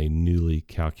craft in a newly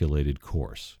calculated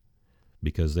course,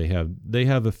 because they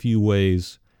have a few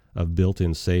ways of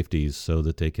built-in safeties so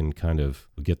that they can kind of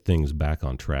get things back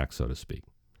on track, so to speak.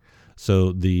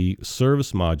 So the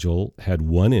service module had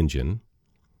one engine,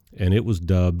 and it was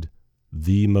dubbed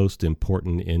the most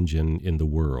important engine in the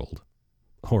world,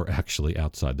 or actually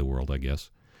outside the world, I guess,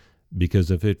 because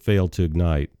if it failed to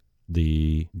ignite,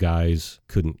 the guys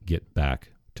couldn't get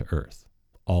back to Earth.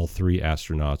 All 3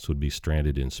 astronauts would be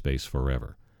stranded in space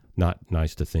forever. Not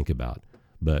nice to think about,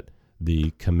 but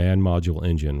the command module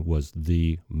engine was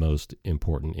the most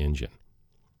important engine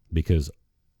because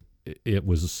it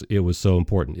was so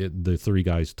important. The 3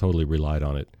 guys totally relied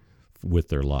on it with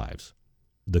their lives.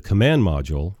 The command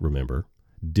module, remember,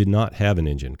 did not have an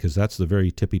engine because that's the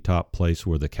very tippy-top place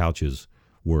where the couches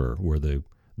were, where the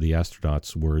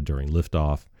astronauts were during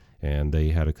liftoff, and they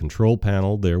had a control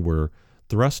panel. There were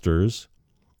thrusters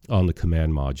on the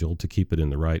command module to keep it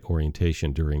in the right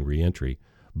orientation during reentry,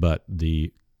 but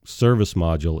the service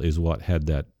module is what had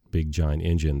that big giant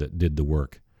engine that did the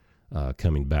work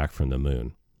coming back from the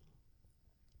moon.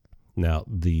 Now,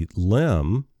 the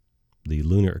LEM, the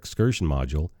Lunar Excursion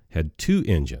Module, had 2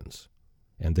 engines,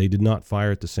 and they did not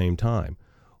fire at the same time.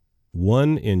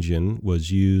 One engine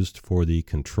was used for the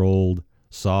controlled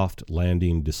soft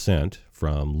landing descent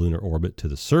from lunar orbit to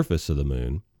the surface of the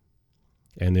moon,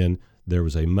 and then there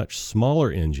was a much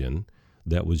smaller engine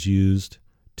that was used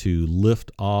to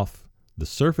lift off the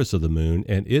surface of the moon,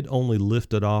 and it only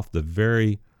lifted off the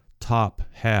very top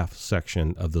half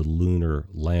section of the lunar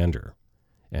lander.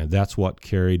 And that's what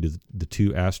carried the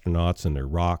 2 astronauts and their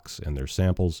rocks and their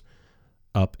samples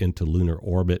up into lunar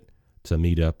orbit to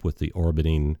meet up with the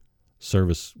orbiting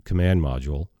service command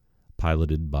module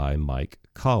piloted by Mike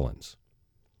Collins.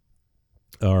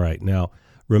 All right, now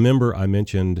remember I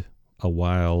mentioned a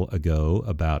while ago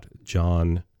about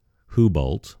John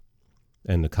Houbolt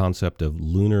and the concept of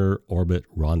lunar orbit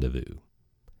rendezvous.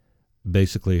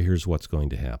 Basically, here's what's going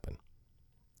to happen.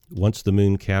 Once the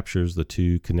moon captures the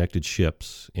 2 connected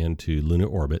ships into lunar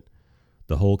orbit,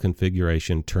 the whole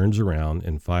configuration turns around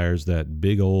and fires that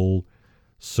big old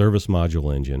service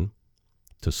module engine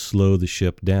to slow the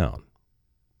ship down.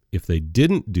 If they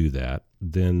didn't do that,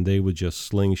 then they would just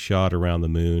slingshot around the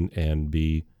moon and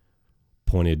be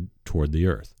pointed toward the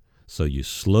Earth. So you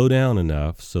slow down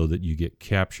enough so that you get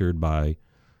captured by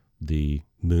the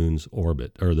moon's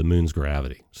orbit, or the moon's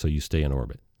gravity, so you stay in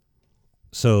orbit.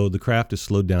 So the craft is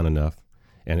slowed down enough,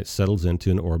 and it settles into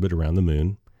an orbit around the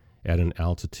moon at an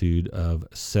altitude of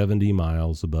 70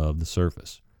 miles above the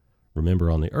surface. Remember,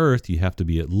 on the Earth, you have to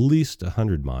be at least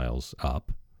 100 miles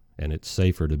up, and it's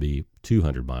safer to be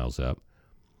 200 miles up.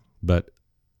 But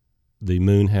the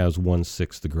moon has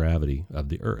 1/6 the gravity of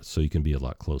the Earth, so you can be a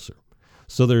lot closer.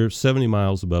 So they're 70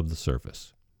 miles above the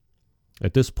surface.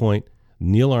 At this point,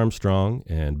 Neil Armstrong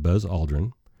and Buzz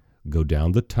Aldrin go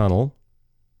down the tunnel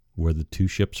where the two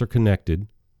ships are connected,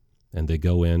 and they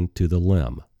go into the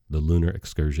LEM, the Lunar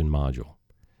Excursion Module.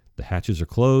 The hatches are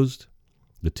closed,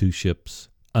 the two ships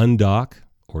undock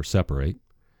or separate,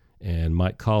 and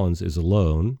Mike Collins is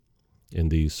alone in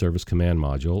the Service Command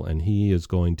Module, and he is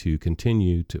going to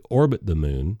continue to orbit the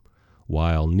moon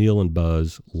while Neil and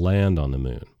Buzz land on the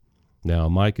moon. Now,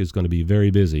 Mike is going to be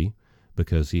very busy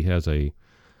because he has a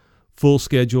full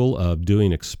schedule of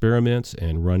doing experiments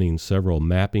and running several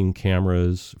mapping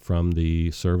cameras from the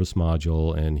service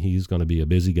module, and he's going to be a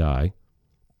busy guy.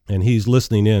 And he's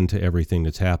listening in to everything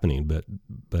that's happening,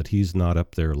 but he's not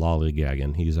up there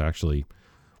lollygagging. He's actually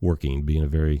working, being a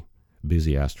very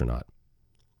busy astronaut.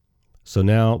 So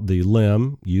now the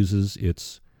LEM uses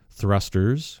its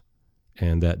thrusters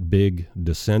and that big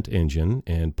descent engine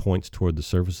and points toward the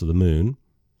surface of the moon.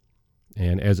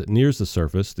 And as it nears the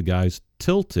surface, the guys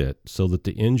tilt it so that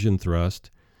the engine thrust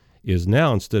is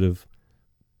now, instead of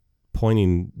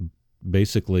pointing,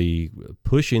 basically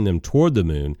pushing them toward the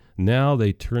moon, now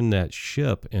they turn that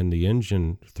ship and the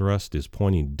engine thrust is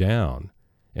pointing down,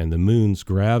 and the moon's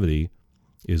gravity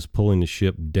is pulling the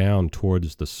ship down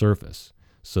towards the surface.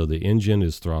 So the engine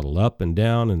is throttled up and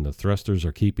down, and the thrusters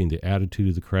are keeping the attitude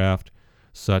of the craft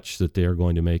such that they are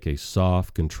going to make a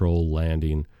soft, controlled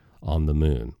landing on the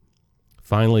moon.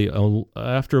 Finally,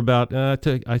 after about,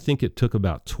 I think it took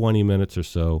about 20 minutes or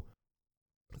so,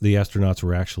 the astronauts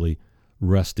were actually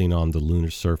resting on the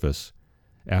lunar surface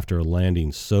after a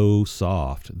landing so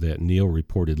soft that Neil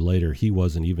reported later he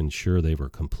wasn't even sure they were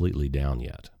completely down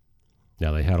yet.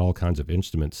 Now, they had all kinds of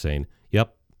instruments saying,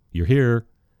 yep, you're here,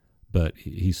 but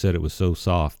he said it was so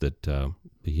soft that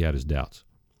he had his doubts.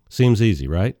 Seems easy,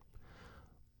 right?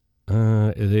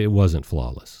 It wasn't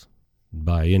flawless.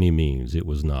 By any means, it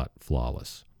was not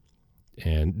flawless.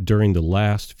 And during the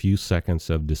last few seconds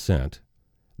of descent,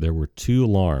 there were two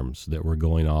alarms that were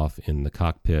going off in the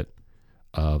cockpit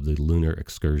of the Lunar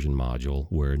Excursion Module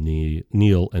where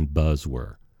Neil and Buzz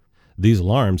were. These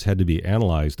alarms had to be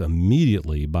analyzed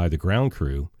immediately by the ground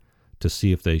crew to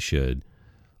see if they should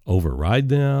override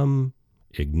them,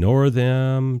 ignore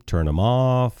them, turn them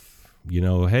off.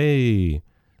 Hey,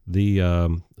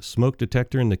 the smoke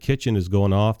detector in the kitchen is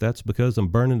going off. That's because I'm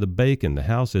burning the bacon. The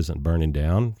house isn't burning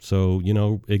down, so,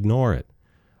 ignore it.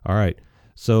 All right,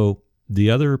 so the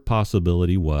other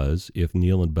possibility was if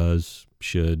Neil and Buzz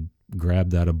should grab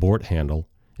that abort handle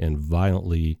and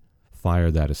violently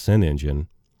fire that ascent engine,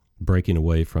 breaking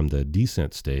away from the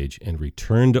descent stage and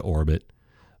return to orbit,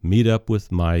 meet up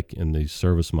with Mike in the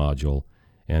service module,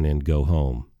 and then go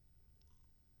home.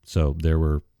 So there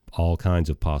were all kinds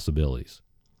of possibilities.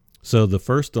 So the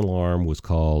first alarm was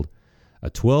called a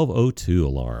 1202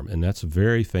 alarm, and that's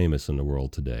very famous in the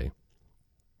world today.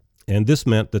 And this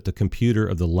meant that the computer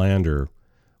of the lander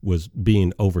was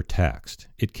being overtaxed.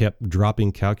 It kept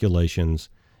dropping calculations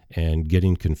and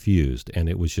getting confused, and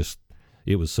it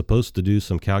was supposed to do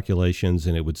some calculations,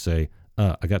 and it would say,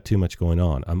 I got too much going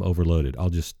on. I'm overloaded.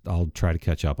 I'll try to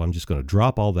catch up. I'm just going to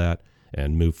drop all that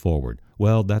and move forward.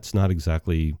 Well, that's not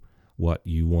exactly what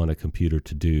you want a computer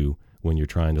to do when you're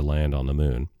trying to land on the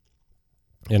moon.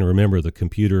 And remember, the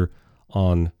computer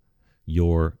on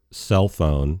your cell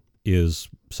phone is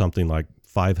something like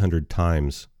 500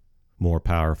 times more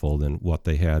powerful than what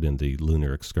they had in the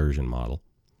Lunar Excursion model.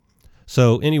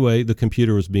 So anyway, the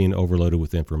computer was being overloaded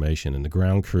with information, and the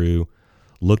ground crew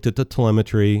looked at the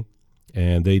telemetry,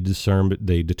 and they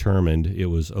determined it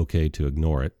was okay to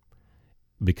ignore it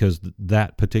because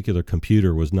that particular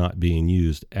computer was not being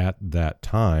used at that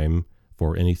time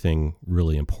for anything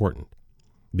really important,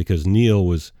 because Neil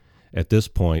was at this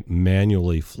point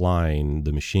manually flying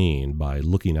the machine by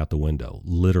looking out the window.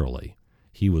 Literally,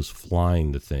 he was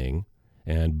flying the thing,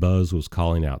 and Buzz was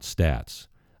calling out stats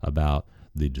about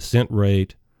the descent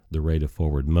rate, the rate of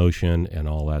forward motion, and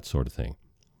all that sort of thing.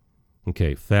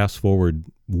 Okay, fast forward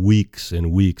weeks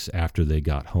and weeks after they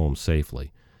got home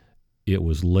safely. It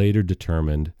was later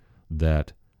determined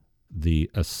that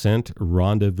the ascent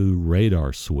rendezvous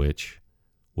radar switch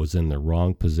was in the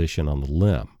wrong position on the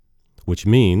LEM, which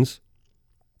means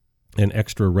an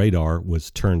extra radar was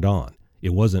turned on.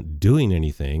 It wasn't doing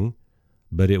anything,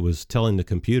 but it was telling the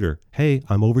computer, hey,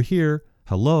 I'm over here.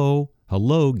 Hello,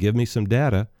 give me some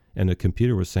data. And the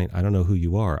computer was saying, I don't know who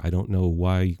you are. I don't know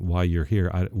why you're here.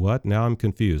 What? Now I'm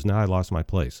confused. Now I lost my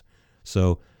place.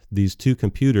 So these two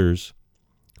computers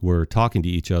were talking to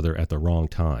each other at the wrong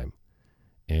time.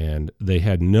 And they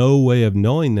had no way of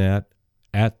knowing that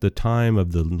at the time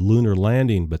of the lunar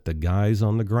landing, but the guys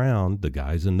on the ground, the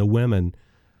guys and the women,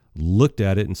 looked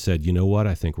at it and said, you know what,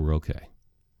 I think we're okay.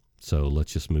 So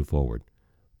let's just move forward.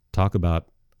 Talk about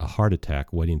a heart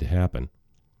attack waiting to happen.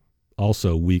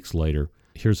 Also, weeks later,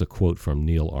 here's a quote from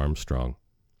Neil Armstrong.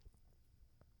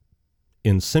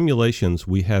 In simulations,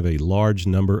 we have a large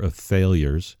number of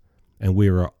failures, and we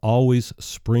are always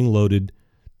spring-loaded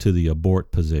to the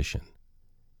abort position.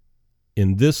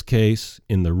 In this case,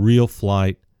 in the real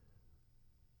flight,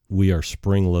 we are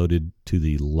spring-loaded to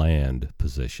the land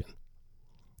position.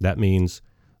 That means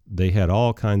they had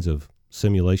all kinds of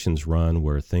simulations run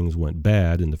where things went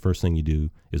bad, and the first thing you do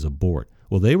is abort.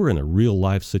 Well, they were in a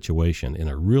real-life situation, in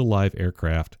a real-life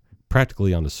aircraft,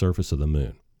 practically on the surface of the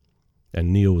moon.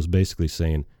 And Neil was basically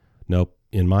saying, nope,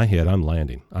 in my head, I'm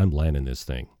landing this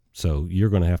thing. So you're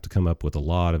going to have to come up with a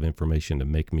lot of information to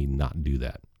make me not do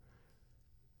that.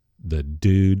 The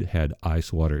dude had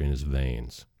ice water in his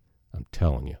veins. I'm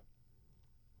telling you.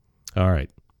 All right.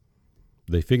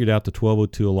 They figured out the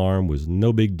 1202 alarm was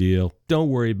no big deal. Don't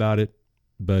worry about it.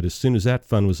 But as soon as that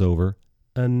fun was over,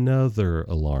 another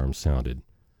alarm sounded.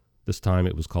 This time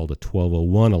it was called a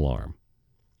 1201 alarm.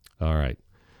 All right.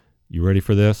 You ready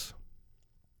for this?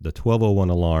 The 1201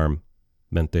 alarm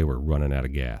meant they were running out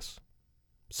of gas.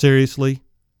 Seriously,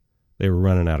 they were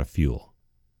running out of fuel.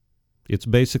 It's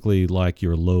basically like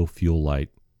your low fuel light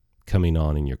coming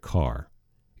on in your car,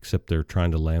 except they're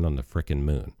trying to land on the frickin'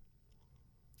 moon.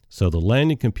 So the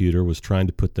landing computer was trying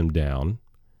to put them down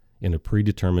in a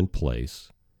predetermined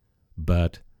place,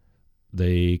 but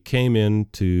they came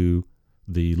into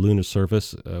the lunar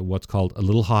surface, what's called a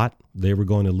little hot. They were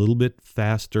going a little bit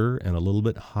faster and a little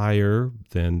bit higher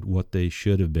than what they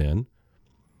should have been.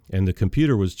 And the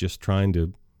computer was just trying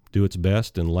to do its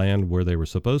best and land where they were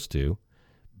supposed to,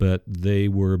 but they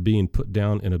were being put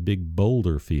down in a big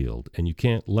boulder field, and you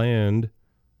can't land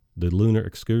the lunar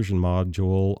excursion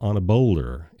module on a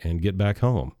boulder and get back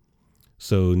home.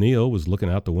 So Neil was looking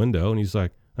out the window, and he's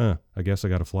like, I guess I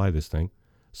got to fly this thing.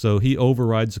 So he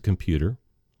overrides the computer.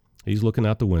 He's looking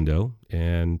out the window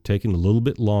and taking a little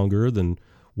bit longer than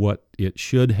what it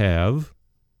should have,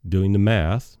 doing the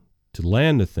math, to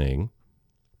land the thing.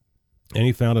 And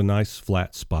he found a nice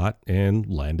flat spot and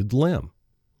landed the LEM.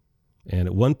 And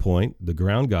at one point, the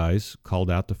ground guys called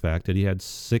out the fact that he had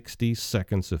 60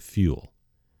 seconds of fuel.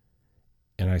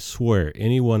 And I swear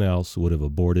anyone else would have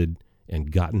aborted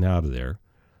and gotten out of there.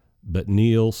 But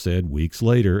Neil said weeks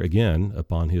later, again,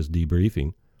 upon his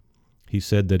debriefing, he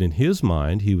said that in his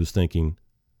mind, he was thinking,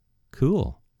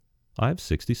 cool, I have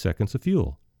 60 seconds of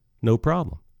fuel. No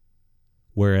problem.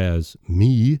 Whereas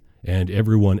me and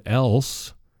everyone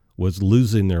else was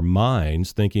losing their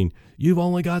minds thinking, you've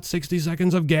only got 60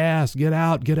 seconds of gas. Get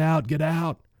out, get out, get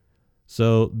out.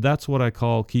 So that's what I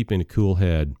call keeping a cool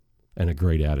head and a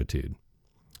great attitude.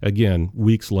 Again,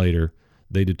 weeks later,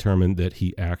 they determined that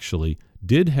he actually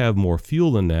did have more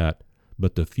fuel than that,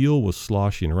 but the fuel was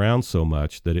sloshing around so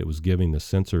much that it was giving the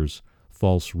sensors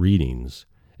false readings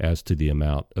as to the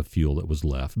amount of fuel that was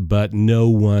left. But no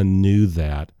one knew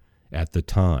that at the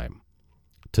time.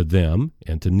 To them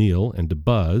and to Neil and to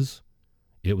Buzz,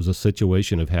 it was a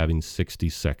situation of having 60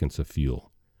 seconds of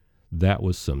fuel. That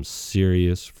was some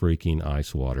serious freaking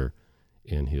ice water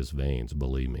in his veins,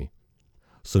 believe me.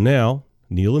 So now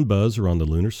Neil and Buzz are on the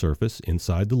lunar surface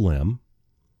inside the LEM,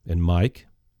 and Mike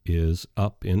is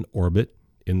up in orbit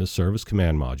in the service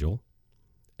command module.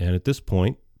 And at this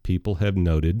point, people have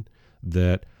noted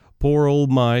that poor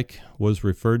old Mike was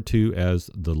referred to as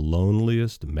the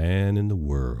loneliest man in the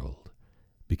world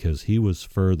because he was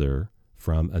further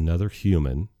from another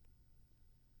human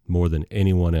more than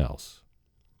anyone else.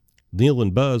 Neil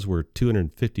and Buzz were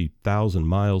 250,000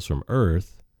 miles from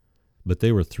Earth, but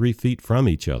they were 3 feet from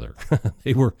each other.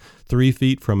 They were 3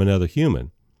 feet from another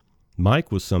human.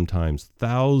 Mike was sometimes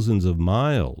thousands of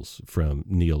miles from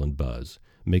Neil and Buzz,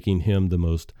 making him the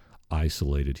most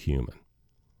isolated human.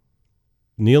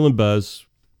 Neil and Buzz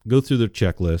go through their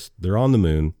checklist. They're on the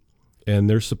moon, and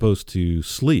they're supposed to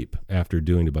sleep after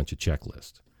doing a bunch of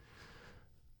checklists.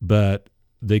 But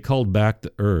they called back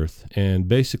to Earth and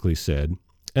basically said,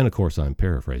 and of course I'm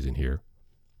paraphrasing here,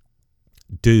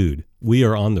 dude, we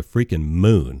are on the freaking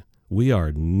moon. We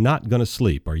are not going to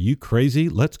sleep. Are you crazy?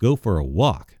 Let's go for a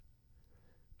walk.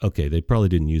 Okay, they probably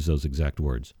didn't use those exact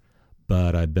words,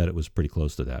 but I bet it was pretty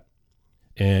close to that.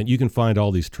 And you can find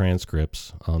all these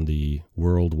transcripts on the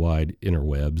worldwide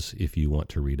interwebs if you want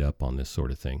to read up on this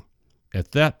sort of thing.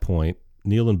 At that point,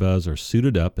 Neil and Buzz are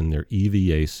suited up in their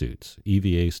EVA suits.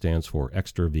 EVA stands for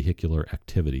Extravehicular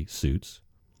Activity Suits.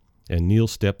 And Neil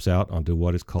steps out onto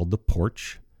what is called the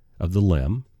porch of the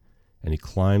LEM, and he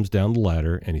climbs down the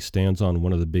ladder, and he stands on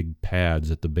one of the big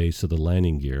pads at the base of the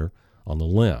landing gear on the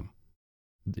LEM.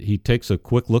 He takes a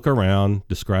quick look around,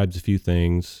 describes a few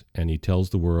things, and he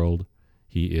tells the world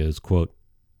he is, quote,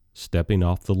 stepping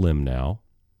off the limb now.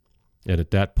 And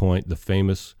at that point, the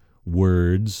famous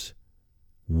words,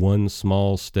 "One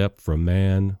small step for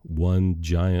man, one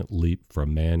giant leap for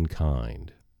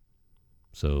mankind."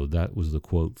 So that was the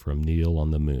quote from Neil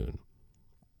on the moon.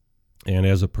 And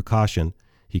as a precaution,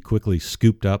 he quickly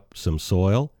scooped up some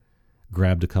soil,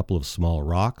 grabbed a couple of small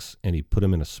rocks, and he put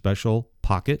them in a special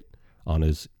pocket on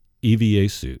his EVA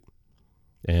suit.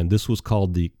 And this was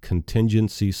called the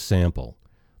contingency sample.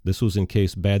 This was in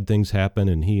case bad things happened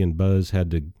and he and Buzz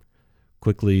had to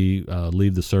quickly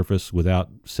leave the surface without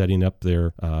setting up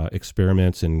their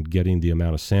experiments and getting the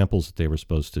amount of samples that they were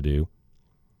supposed to do.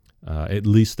 At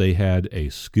least they had a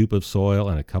scoop of soil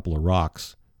and a couple of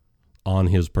rocks on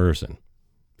his person,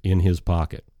 in his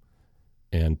pocket.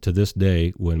 And to this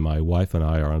day, when my wife and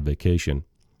I are on vacation,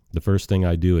 the first thing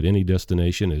I do at any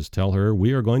destination is tell her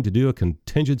we are going to do a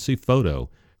contingency photo,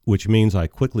 which means I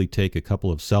quickly take a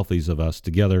couple of selfies of us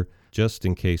together just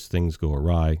in case things go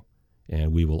awry,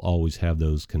 and we will always have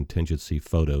those contingency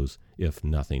photos if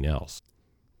nothing else.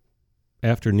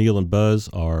 After Neil and Buzz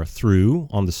are through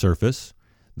on the surface,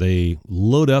 they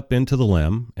load up into the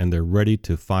LEM and they're ready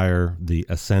to fire the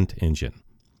ascent engine.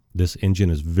 This engine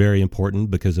is very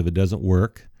important because if it doesn't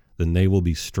work, then they will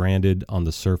be stranded on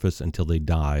the surface until they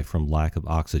die from lack of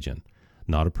oxygen.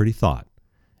 Not a pretty thought.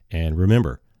 And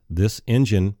remember, this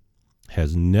engine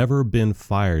has never been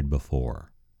fired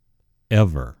before.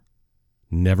 Ever.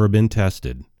 Never been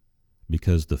tested,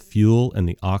 because the fuel and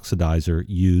the oxidizer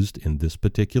used in this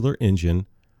particular engine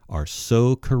are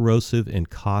so corrosive and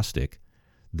caustic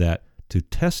that to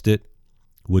test it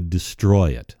would destroy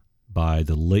it by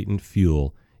the latent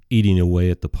fuel eating away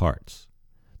at the parts.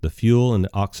 The fuel and the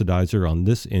oxidizer on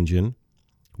this engine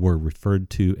were referred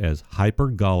to as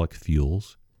hypergolic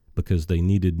fuels because they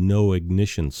needed no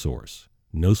ignition source,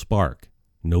 no spark,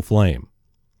 no flame.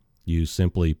 You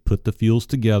simply put the fuels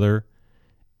together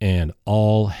and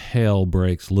all hell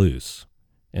breaks loose,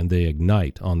 and they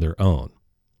ignite on their own.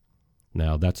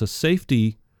 Now, that's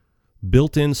a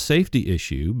built-in safety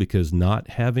issue because not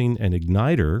having an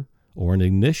igniter or an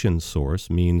ignition source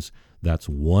means that's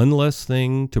one less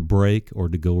thing to break or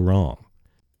to go wrong.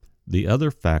 The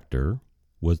other factor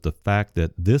was the fact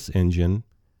that this engine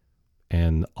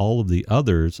and all of the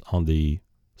others on the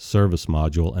service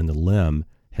module and the LEM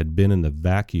had been in the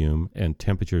vacuum and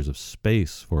temperatures of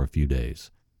space for a few days.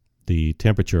 The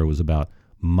temperature was about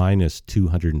minus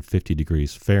 250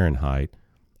 degrees Fahrenheit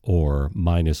or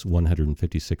minus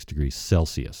 156 degrees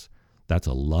Celsius. That's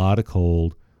a lot of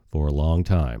cold for a long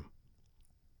time.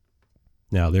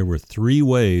 Now, there were 3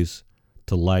 ways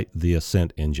to light the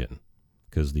ascent engine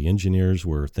because the engineers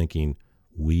were thinking,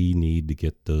 we need to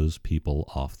get those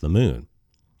people off the moon.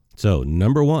 So,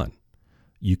 number 1,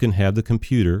 you can have the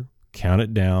computer count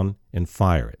it down and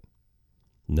fire it.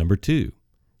 Number 2,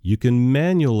 you can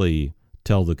manually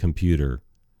tell the computer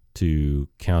to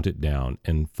count it down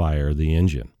and fire the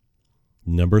engine.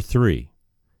 Number 3,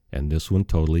 and this one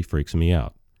totally freaks me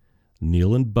out,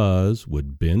 Neil and Buzz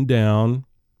would bend down.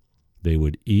 They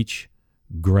would each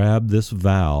grab this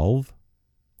valve.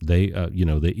 They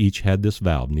each had this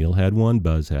valve. Neil had one,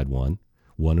 Buzz had one.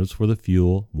 One was for the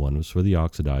fuel, one was for the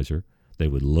oxidizer. They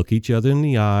would look each other in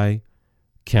the eye,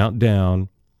 count down,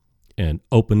 and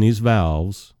open these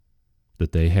valves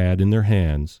that they had in their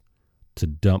hands to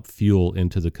dump fuel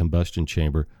into the combustion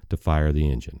chamber to fire the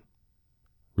engine.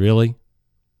 Really?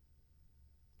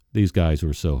 These guys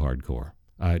were so hardcore.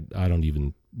 I don't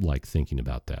even like thinking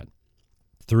about that.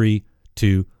 3,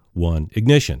 2, 1,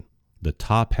 ignition. The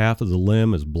top half of the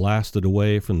LEM is blasted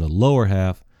away from the lower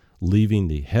half, leaving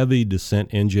the heavy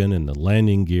descent engine and the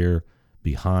landing gear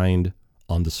behind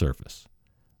on the surface.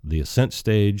 The ascent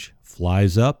stage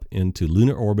flies up into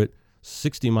lunar orbit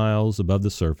 60 miles above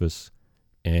the surface,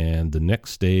 and the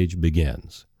next stage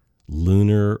begins,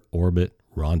 lunar orbit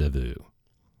rendezvous.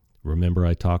 Remember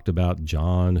I talked about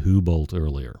John Houbolt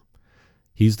earlier.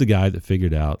 He's the guy that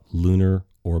figured out lunar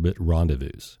orbit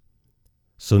rendezvous.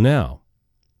 So now,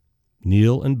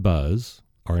 Neil and Buzz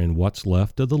are in what's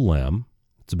left of the LEM.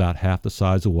 It's about half the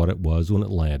size of what it was when it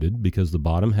landed because the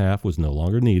bottom half was no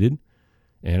longer needed,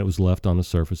 and it was left on the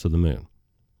surface of the moon.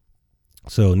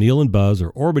 So Neil and Buzz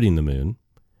are orbiting the moon,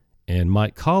 and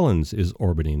Mike Collins is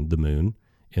orbiting the moon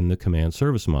in the command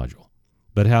service module.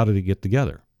 But how did it get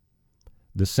together?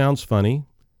 This sounds funny,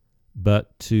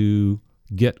 but to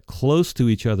get close to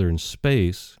each other in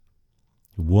space,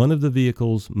 one of the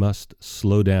vehicles must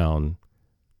slow down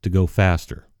to go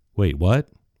faster. Wait, what?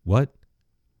 What?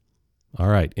 All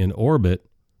right, in orbit,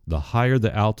 the higher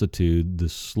the altitude, the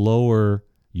slower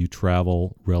you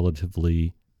travel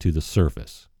relatively to the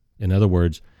surface. In other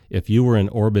words, if you were in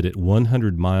orbit at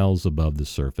 100 miles above the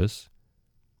surface,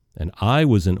 and I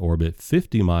was in orbit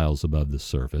 50 miles above the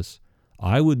surface,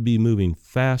 I would be moving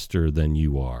faster than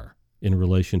you are in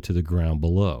relation to the ground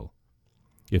below.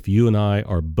 If you and I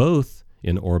are both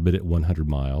in orbit at 100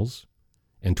 miles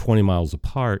and 20 miles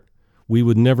apart, we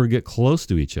would never get close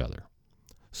to each other.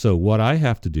 So what I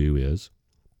have to do is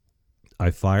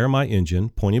I fire my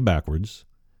engine pointing backwards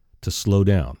to slow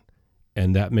down,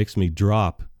 and that makes me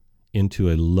drop into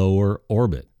a lower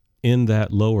orbit. In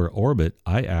that lower orbit,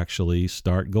 I actually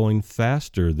start going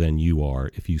faster than you are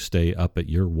if you stay up at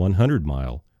your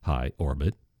 100-mile high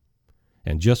orbit.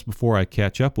 And just before I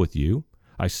catch up with you,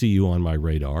 I see you on my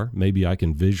radar. Maybe I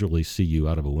can visually see you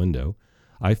out of a window.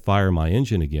 I fire my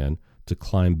engine again to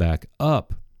climb back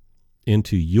up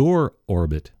into your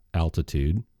orbit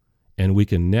altitude, and we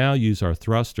can now use our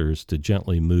thrusters to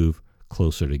gently move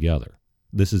closer together.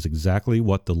 This is exactly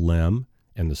what the LEM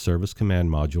and the Service Command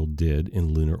Module did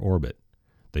in lunar orbit.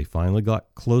 They finally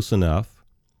got close enough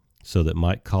so that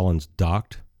Mike Collins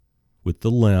docked with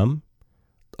the LEM,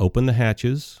 opened the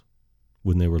hatches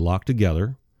when they were locked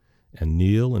together, and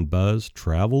Neil and Buzz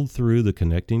traveled through the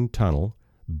connecting tunnel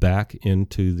back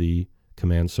into the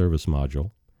Command Service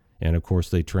Module. And of course,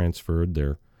 they transferred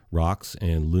their rocks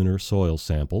and lunar soil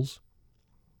samples.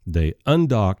 They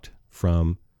undocked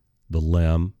from the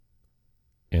LEM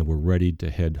and were ready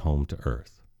to head home to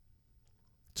Earth.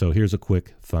 So here's a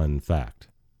quick fun fact.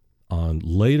 On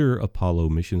later Apollo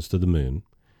missions to the moon,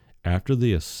 after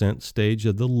the ascent stage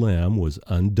of the LEM was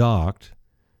undocked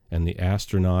and the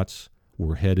astronauts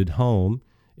were headed home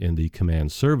in the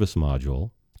Command Service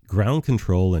Module, ground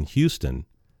control in Houston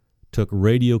took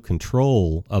radio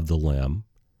control of the LEM,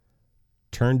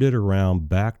 turned it around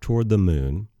back toward the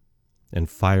moon, and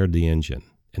fired the engine.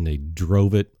 And they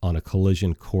drove it on a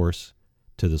collision course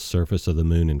to the surface of the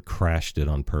moon and crashed it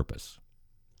on purpose.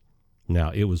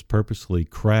 Now, it was purposely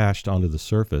crashed onto the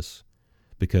surface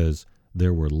because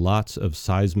there were lots of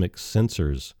seismic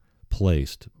sensors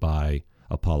placed by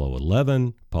Apollo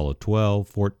 11, Apollo 12,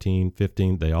 14,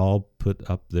 15. They all put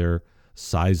up their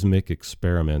seismic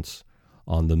experiments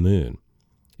on the moon.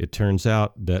 It turns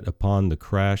out that upon the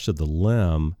crash of the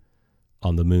LEM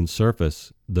on the moon's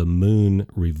surface, the moon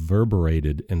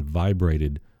reverberated and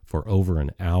vibrated for over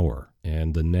an hour.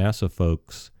 And the NASA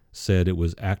folks said it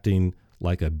was acting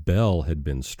like a bell had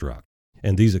been struck.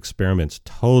 And these experiments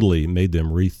totally made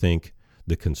them rethink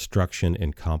the construction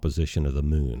and composition of the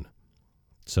moon.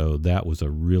 So that was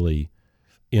a really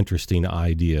interesting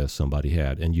idea somebody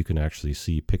had. And you can actually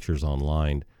see pictures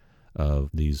online of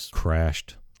these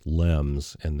crashed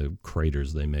LEMs and the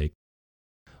craters they make.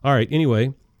 All right,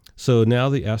 anyway, so now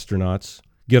the astronauts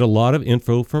get a lot of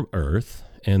info from Earth,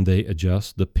 and they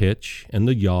adjust the pitch and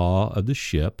the yaw of the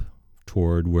ship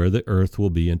toward where the Earth will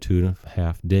be in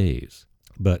 2.5 days.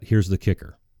 But here's the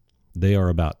kicker. They are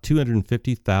about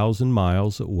 250,000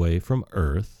 miles away from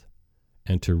Earth,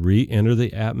 and to re-enter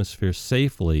the atmosphere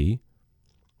safely,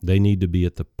 they need to be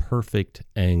at the perfect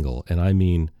angle, and I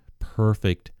mean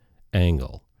perfect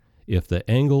angle. If the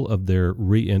angle of their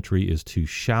re-entry is too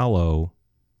shallow,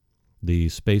 the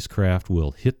spacecraft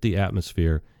will hit the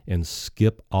atmosphere and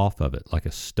skip off of it like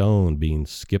a stone being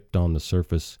skipped on the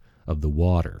surface of the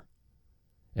water.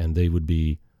 And they would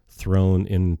be thrown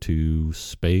into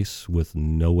space with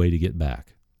no way to get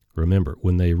back. Remember,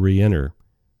 when they re-enter,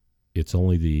 it's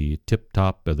only the tip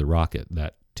top of the rocket,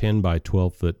 that 10 by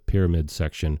 12 foot pyramid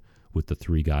section with the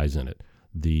 3 guys in it.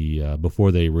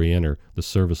 Before they re-enter, the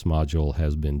service module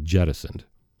has been jettisoned.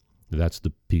 That's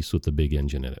the piece with the big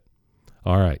engine in it.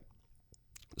 All right.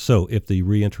 So if the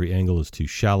re-entry angle is too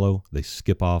shallow, they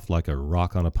skip off like a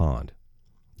rock on a pond.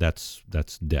 That's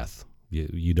death.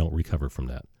 You don't recover from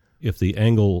that. If the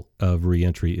angle of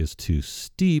re-entry is too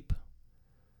steep,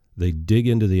 they dig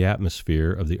into the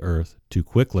atmosphere of the Earth too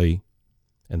quickly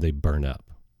and they burn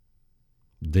up.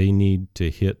 They need to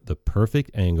hit the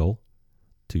perfect angle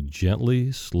to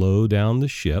gently slow down the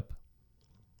ship.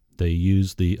 They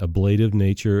use the ablative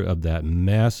nature of that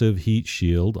massive heat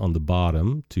shield on the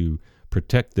bottom to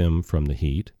protect them from the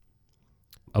heat.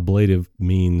 Ablative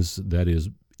means that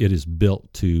it is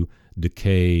built to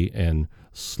decay and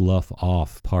slough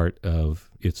off part of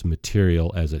its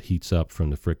material as it heats up from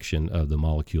the friction of the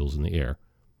molecules in the air.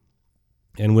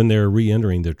 And when they're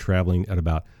re-entering, they're traveling at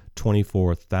about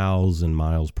 24,000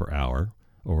 miles per hour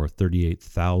or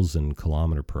 38,000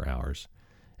 kilometer per hour.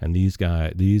 And these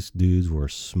dudes were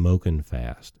smoking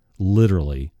fast,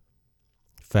 literally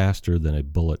faster than a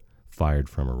bullet fired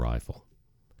from a rifle.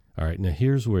 All right, now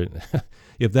here's where,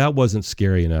 if that wasn't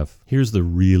scary enough, here's the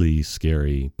really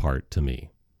scary part to me.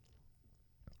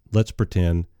 Let's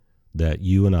pretend that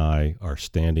you and I are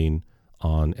standing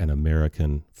on an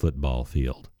American football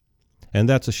field. And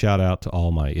that's a shout out to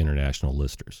all my international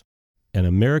listeners. An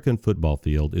American football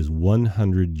field is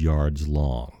 100 yards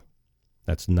long.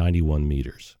 That's 91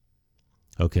 meters.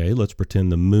 Okay, let's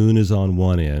pretend the moon is on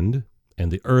one end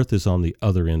and the earth is on the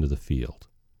other end of the field.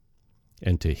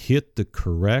 And to hit the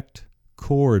correct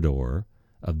corridor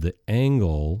of the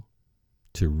angle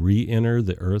to re-enter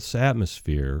the earth's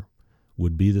atmosphere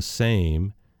would be the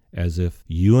same as if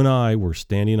you and I were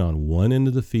standing on one end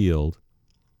of the field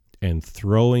and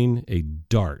throwing a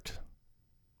dart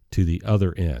to the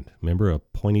other end. Remember, a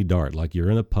pointy dart, like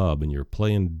you're in a pub and you're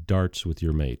playing darts with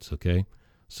your mates, okay?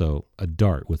 So a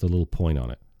dart with a little point on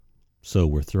it. So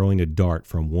we're throwing a dart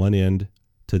from one end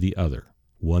to the other,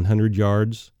 100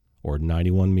 yards or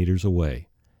 91 meters away,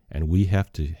 and we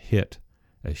have to hit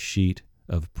a sheet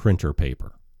of printer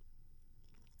paper.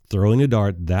 Throwing a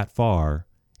dart that far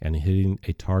and hitting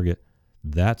a target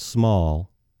that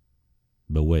small,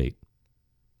 but wait,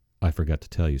 I forgot to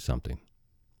tell you something.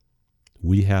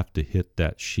 We have to hit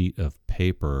that sheet of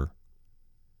paper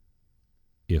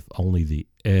if only the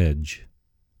edge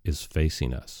is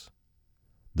facing us.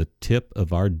 The tip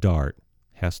of our dart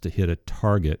has to hit a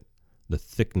target the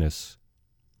thickness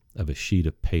of a sheet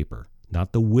of paper,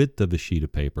 not the width of a sheet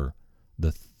of paper,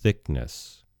 the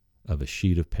thickness of a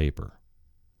sheet of paper,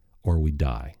 or we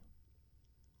die.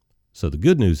 So the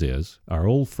good news is our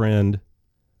old friend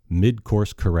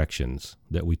mid-course corrections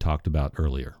that we talked about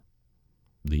earlier,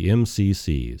 the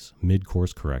MCCs,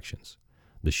 mid-course corrections.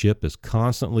 The ship is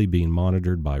constantly being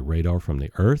monitored by radar from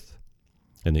the Earth,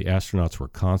 and the astronauts were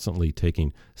constantly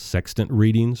taking sextant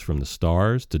readings from the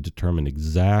stars to determine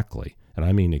exactly, and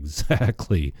I mean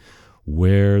exactly,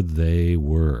 where they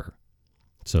were.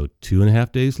 So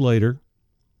 2.5 days later,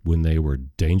 when they were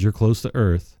danger close to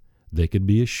Earth, they could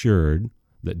be assured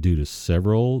that due to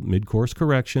several mid-course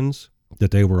corrections, that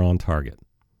they were on target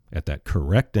at that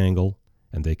correct angle,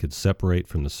 and they could separate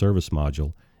from the service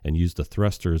module and use the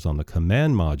thrusters on the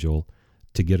command module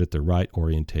to get at the right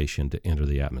orientation to enter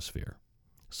the atmosphere.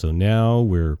 So now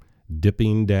we're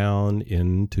dipping down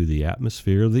into the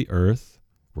atmosphere of the Earth.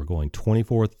 We're going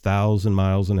 24,000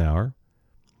 miles an hour.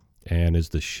 And as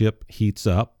the ship heats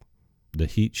up, the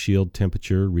heat shield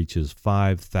temperature reaches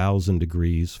 5,000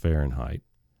 degrees Fahrenheit.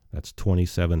 That's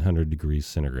 2,700 degrees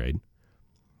centigrade.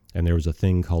 And there was a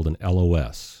thing called an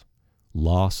LOS,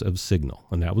 loss of signal.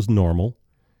 And that was normal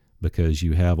because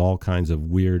you have all kinds of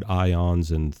weird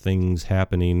ions and things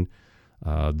happening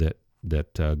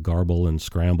that garble and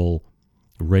scramble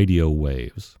radio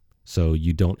waves. So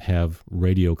you don't have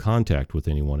radio contact with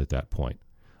anyone at that point.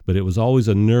 But it was always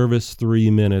a nervous 3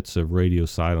 minutes of radio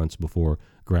silence before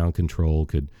ground control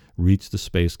could reach the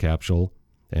space capsule.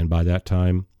 And by that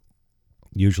time,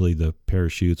 usually the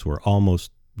parachutes were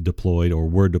almost deployed or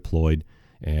were deployed,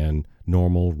 and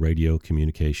normal radio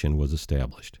communication was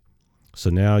established. So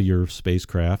now your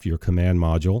spacecraft, your command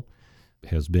module,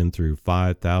 has been through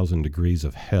 5,000 degrees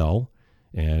of hell,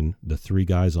 and the 3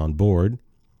 guys on board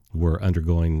were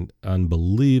undergoing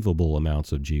unbelievable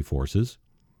amounts of G-forces,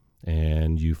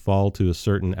 and you fall to a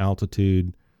certain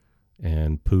altitude,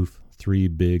 and poof, 3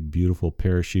 big, beautiful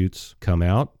parachutes come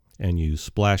out, and you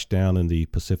splash down in the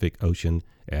Pacific Ocean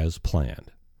as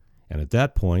planned. And at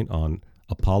that point, on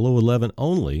Apollo 11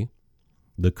 only,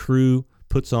 the crew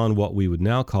puts on what we would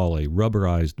now call a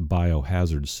rubberized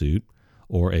biohazard suit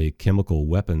or a chemical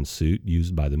weapons suit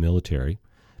used by the military,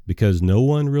 because no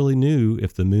one really knew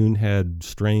if the moon had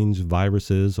strange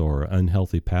viruses or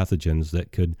unhealthy pathogens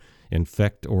that could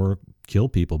infect or kill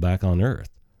people back on Earth.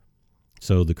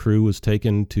 So the crew was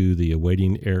taken to the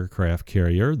awaiting aircraft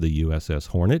carrier, the USS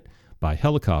Hornet, by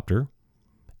helicopter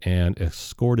and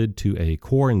escorted to a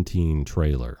quarantine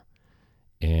trailer.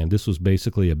 And this was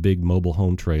basically a big mobile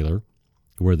home trailer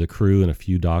where the crew and a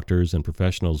few doctors and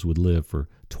professionals would live for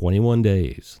 21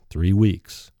 days, 3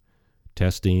 weeks,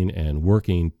 testing and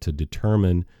working to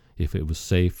determine if it was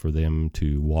safe for them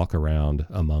to walk around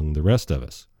among the rest of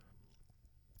us.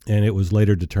 And it was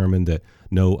later determined that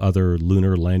no other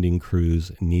lunar landing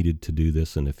crews needed to do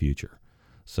this in the future.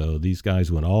 So these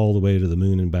guys went all the way to the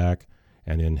moon and back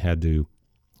and then had to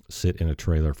sit in a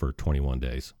trailer for 21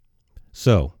 days.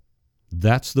 So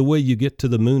that's the way you get to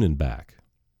the moon and back.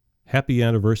 Happy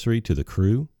anniversary to the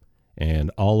crew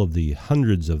and all of the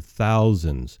hundreds of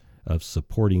thousands of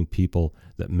supporting people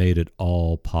that made it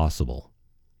all possible.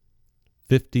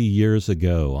 50 years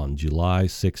ago on July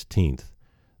 16th,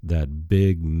 that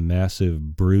big,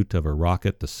 massive brute of a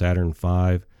rocket, the Saturn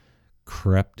V,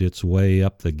 crept its way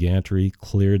up the gantry,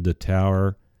 cleared the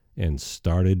tower, and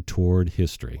started toward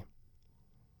history.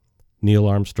 Neil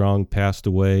Armstrong passed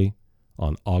away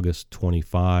on August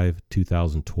 25,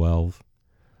 2012.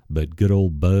 But good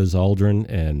old Buzz Aldrin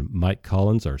and Mike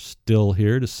Collins are still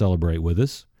here to celebrate with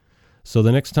us. So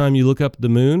the next time you look up at the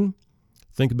moon,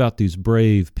 think about these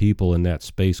brave people in that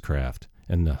spacecraft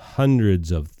and the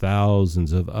hundreds of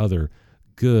thousands of other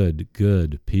good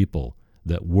people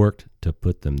that worked to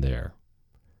put them there.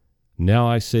 Now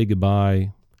I say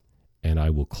goodbye, and I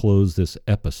will close this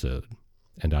episode,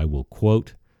 and I will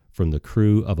quote from the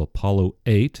crew of Apollo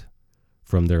 8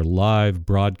 from their live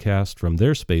broadcast from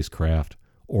their spacecraft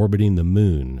orbiting the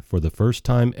moon for the first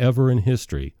time ever in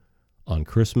history on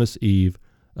Christmas Eve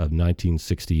of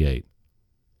 1968.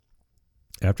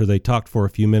 After they talked for a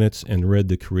few minutes and read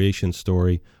the creation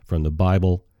story from the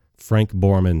Bible, Frank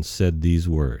Borman said these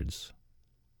words,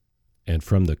 "And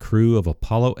from the crew of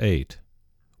Apollo 8,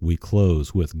 we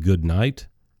close with good night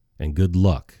and good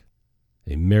luck,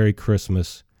 a Merry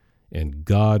Christmas, and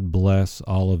God bless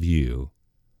all of you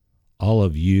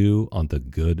on the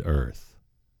good earth."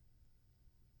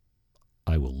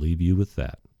 I will leave you with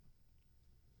that.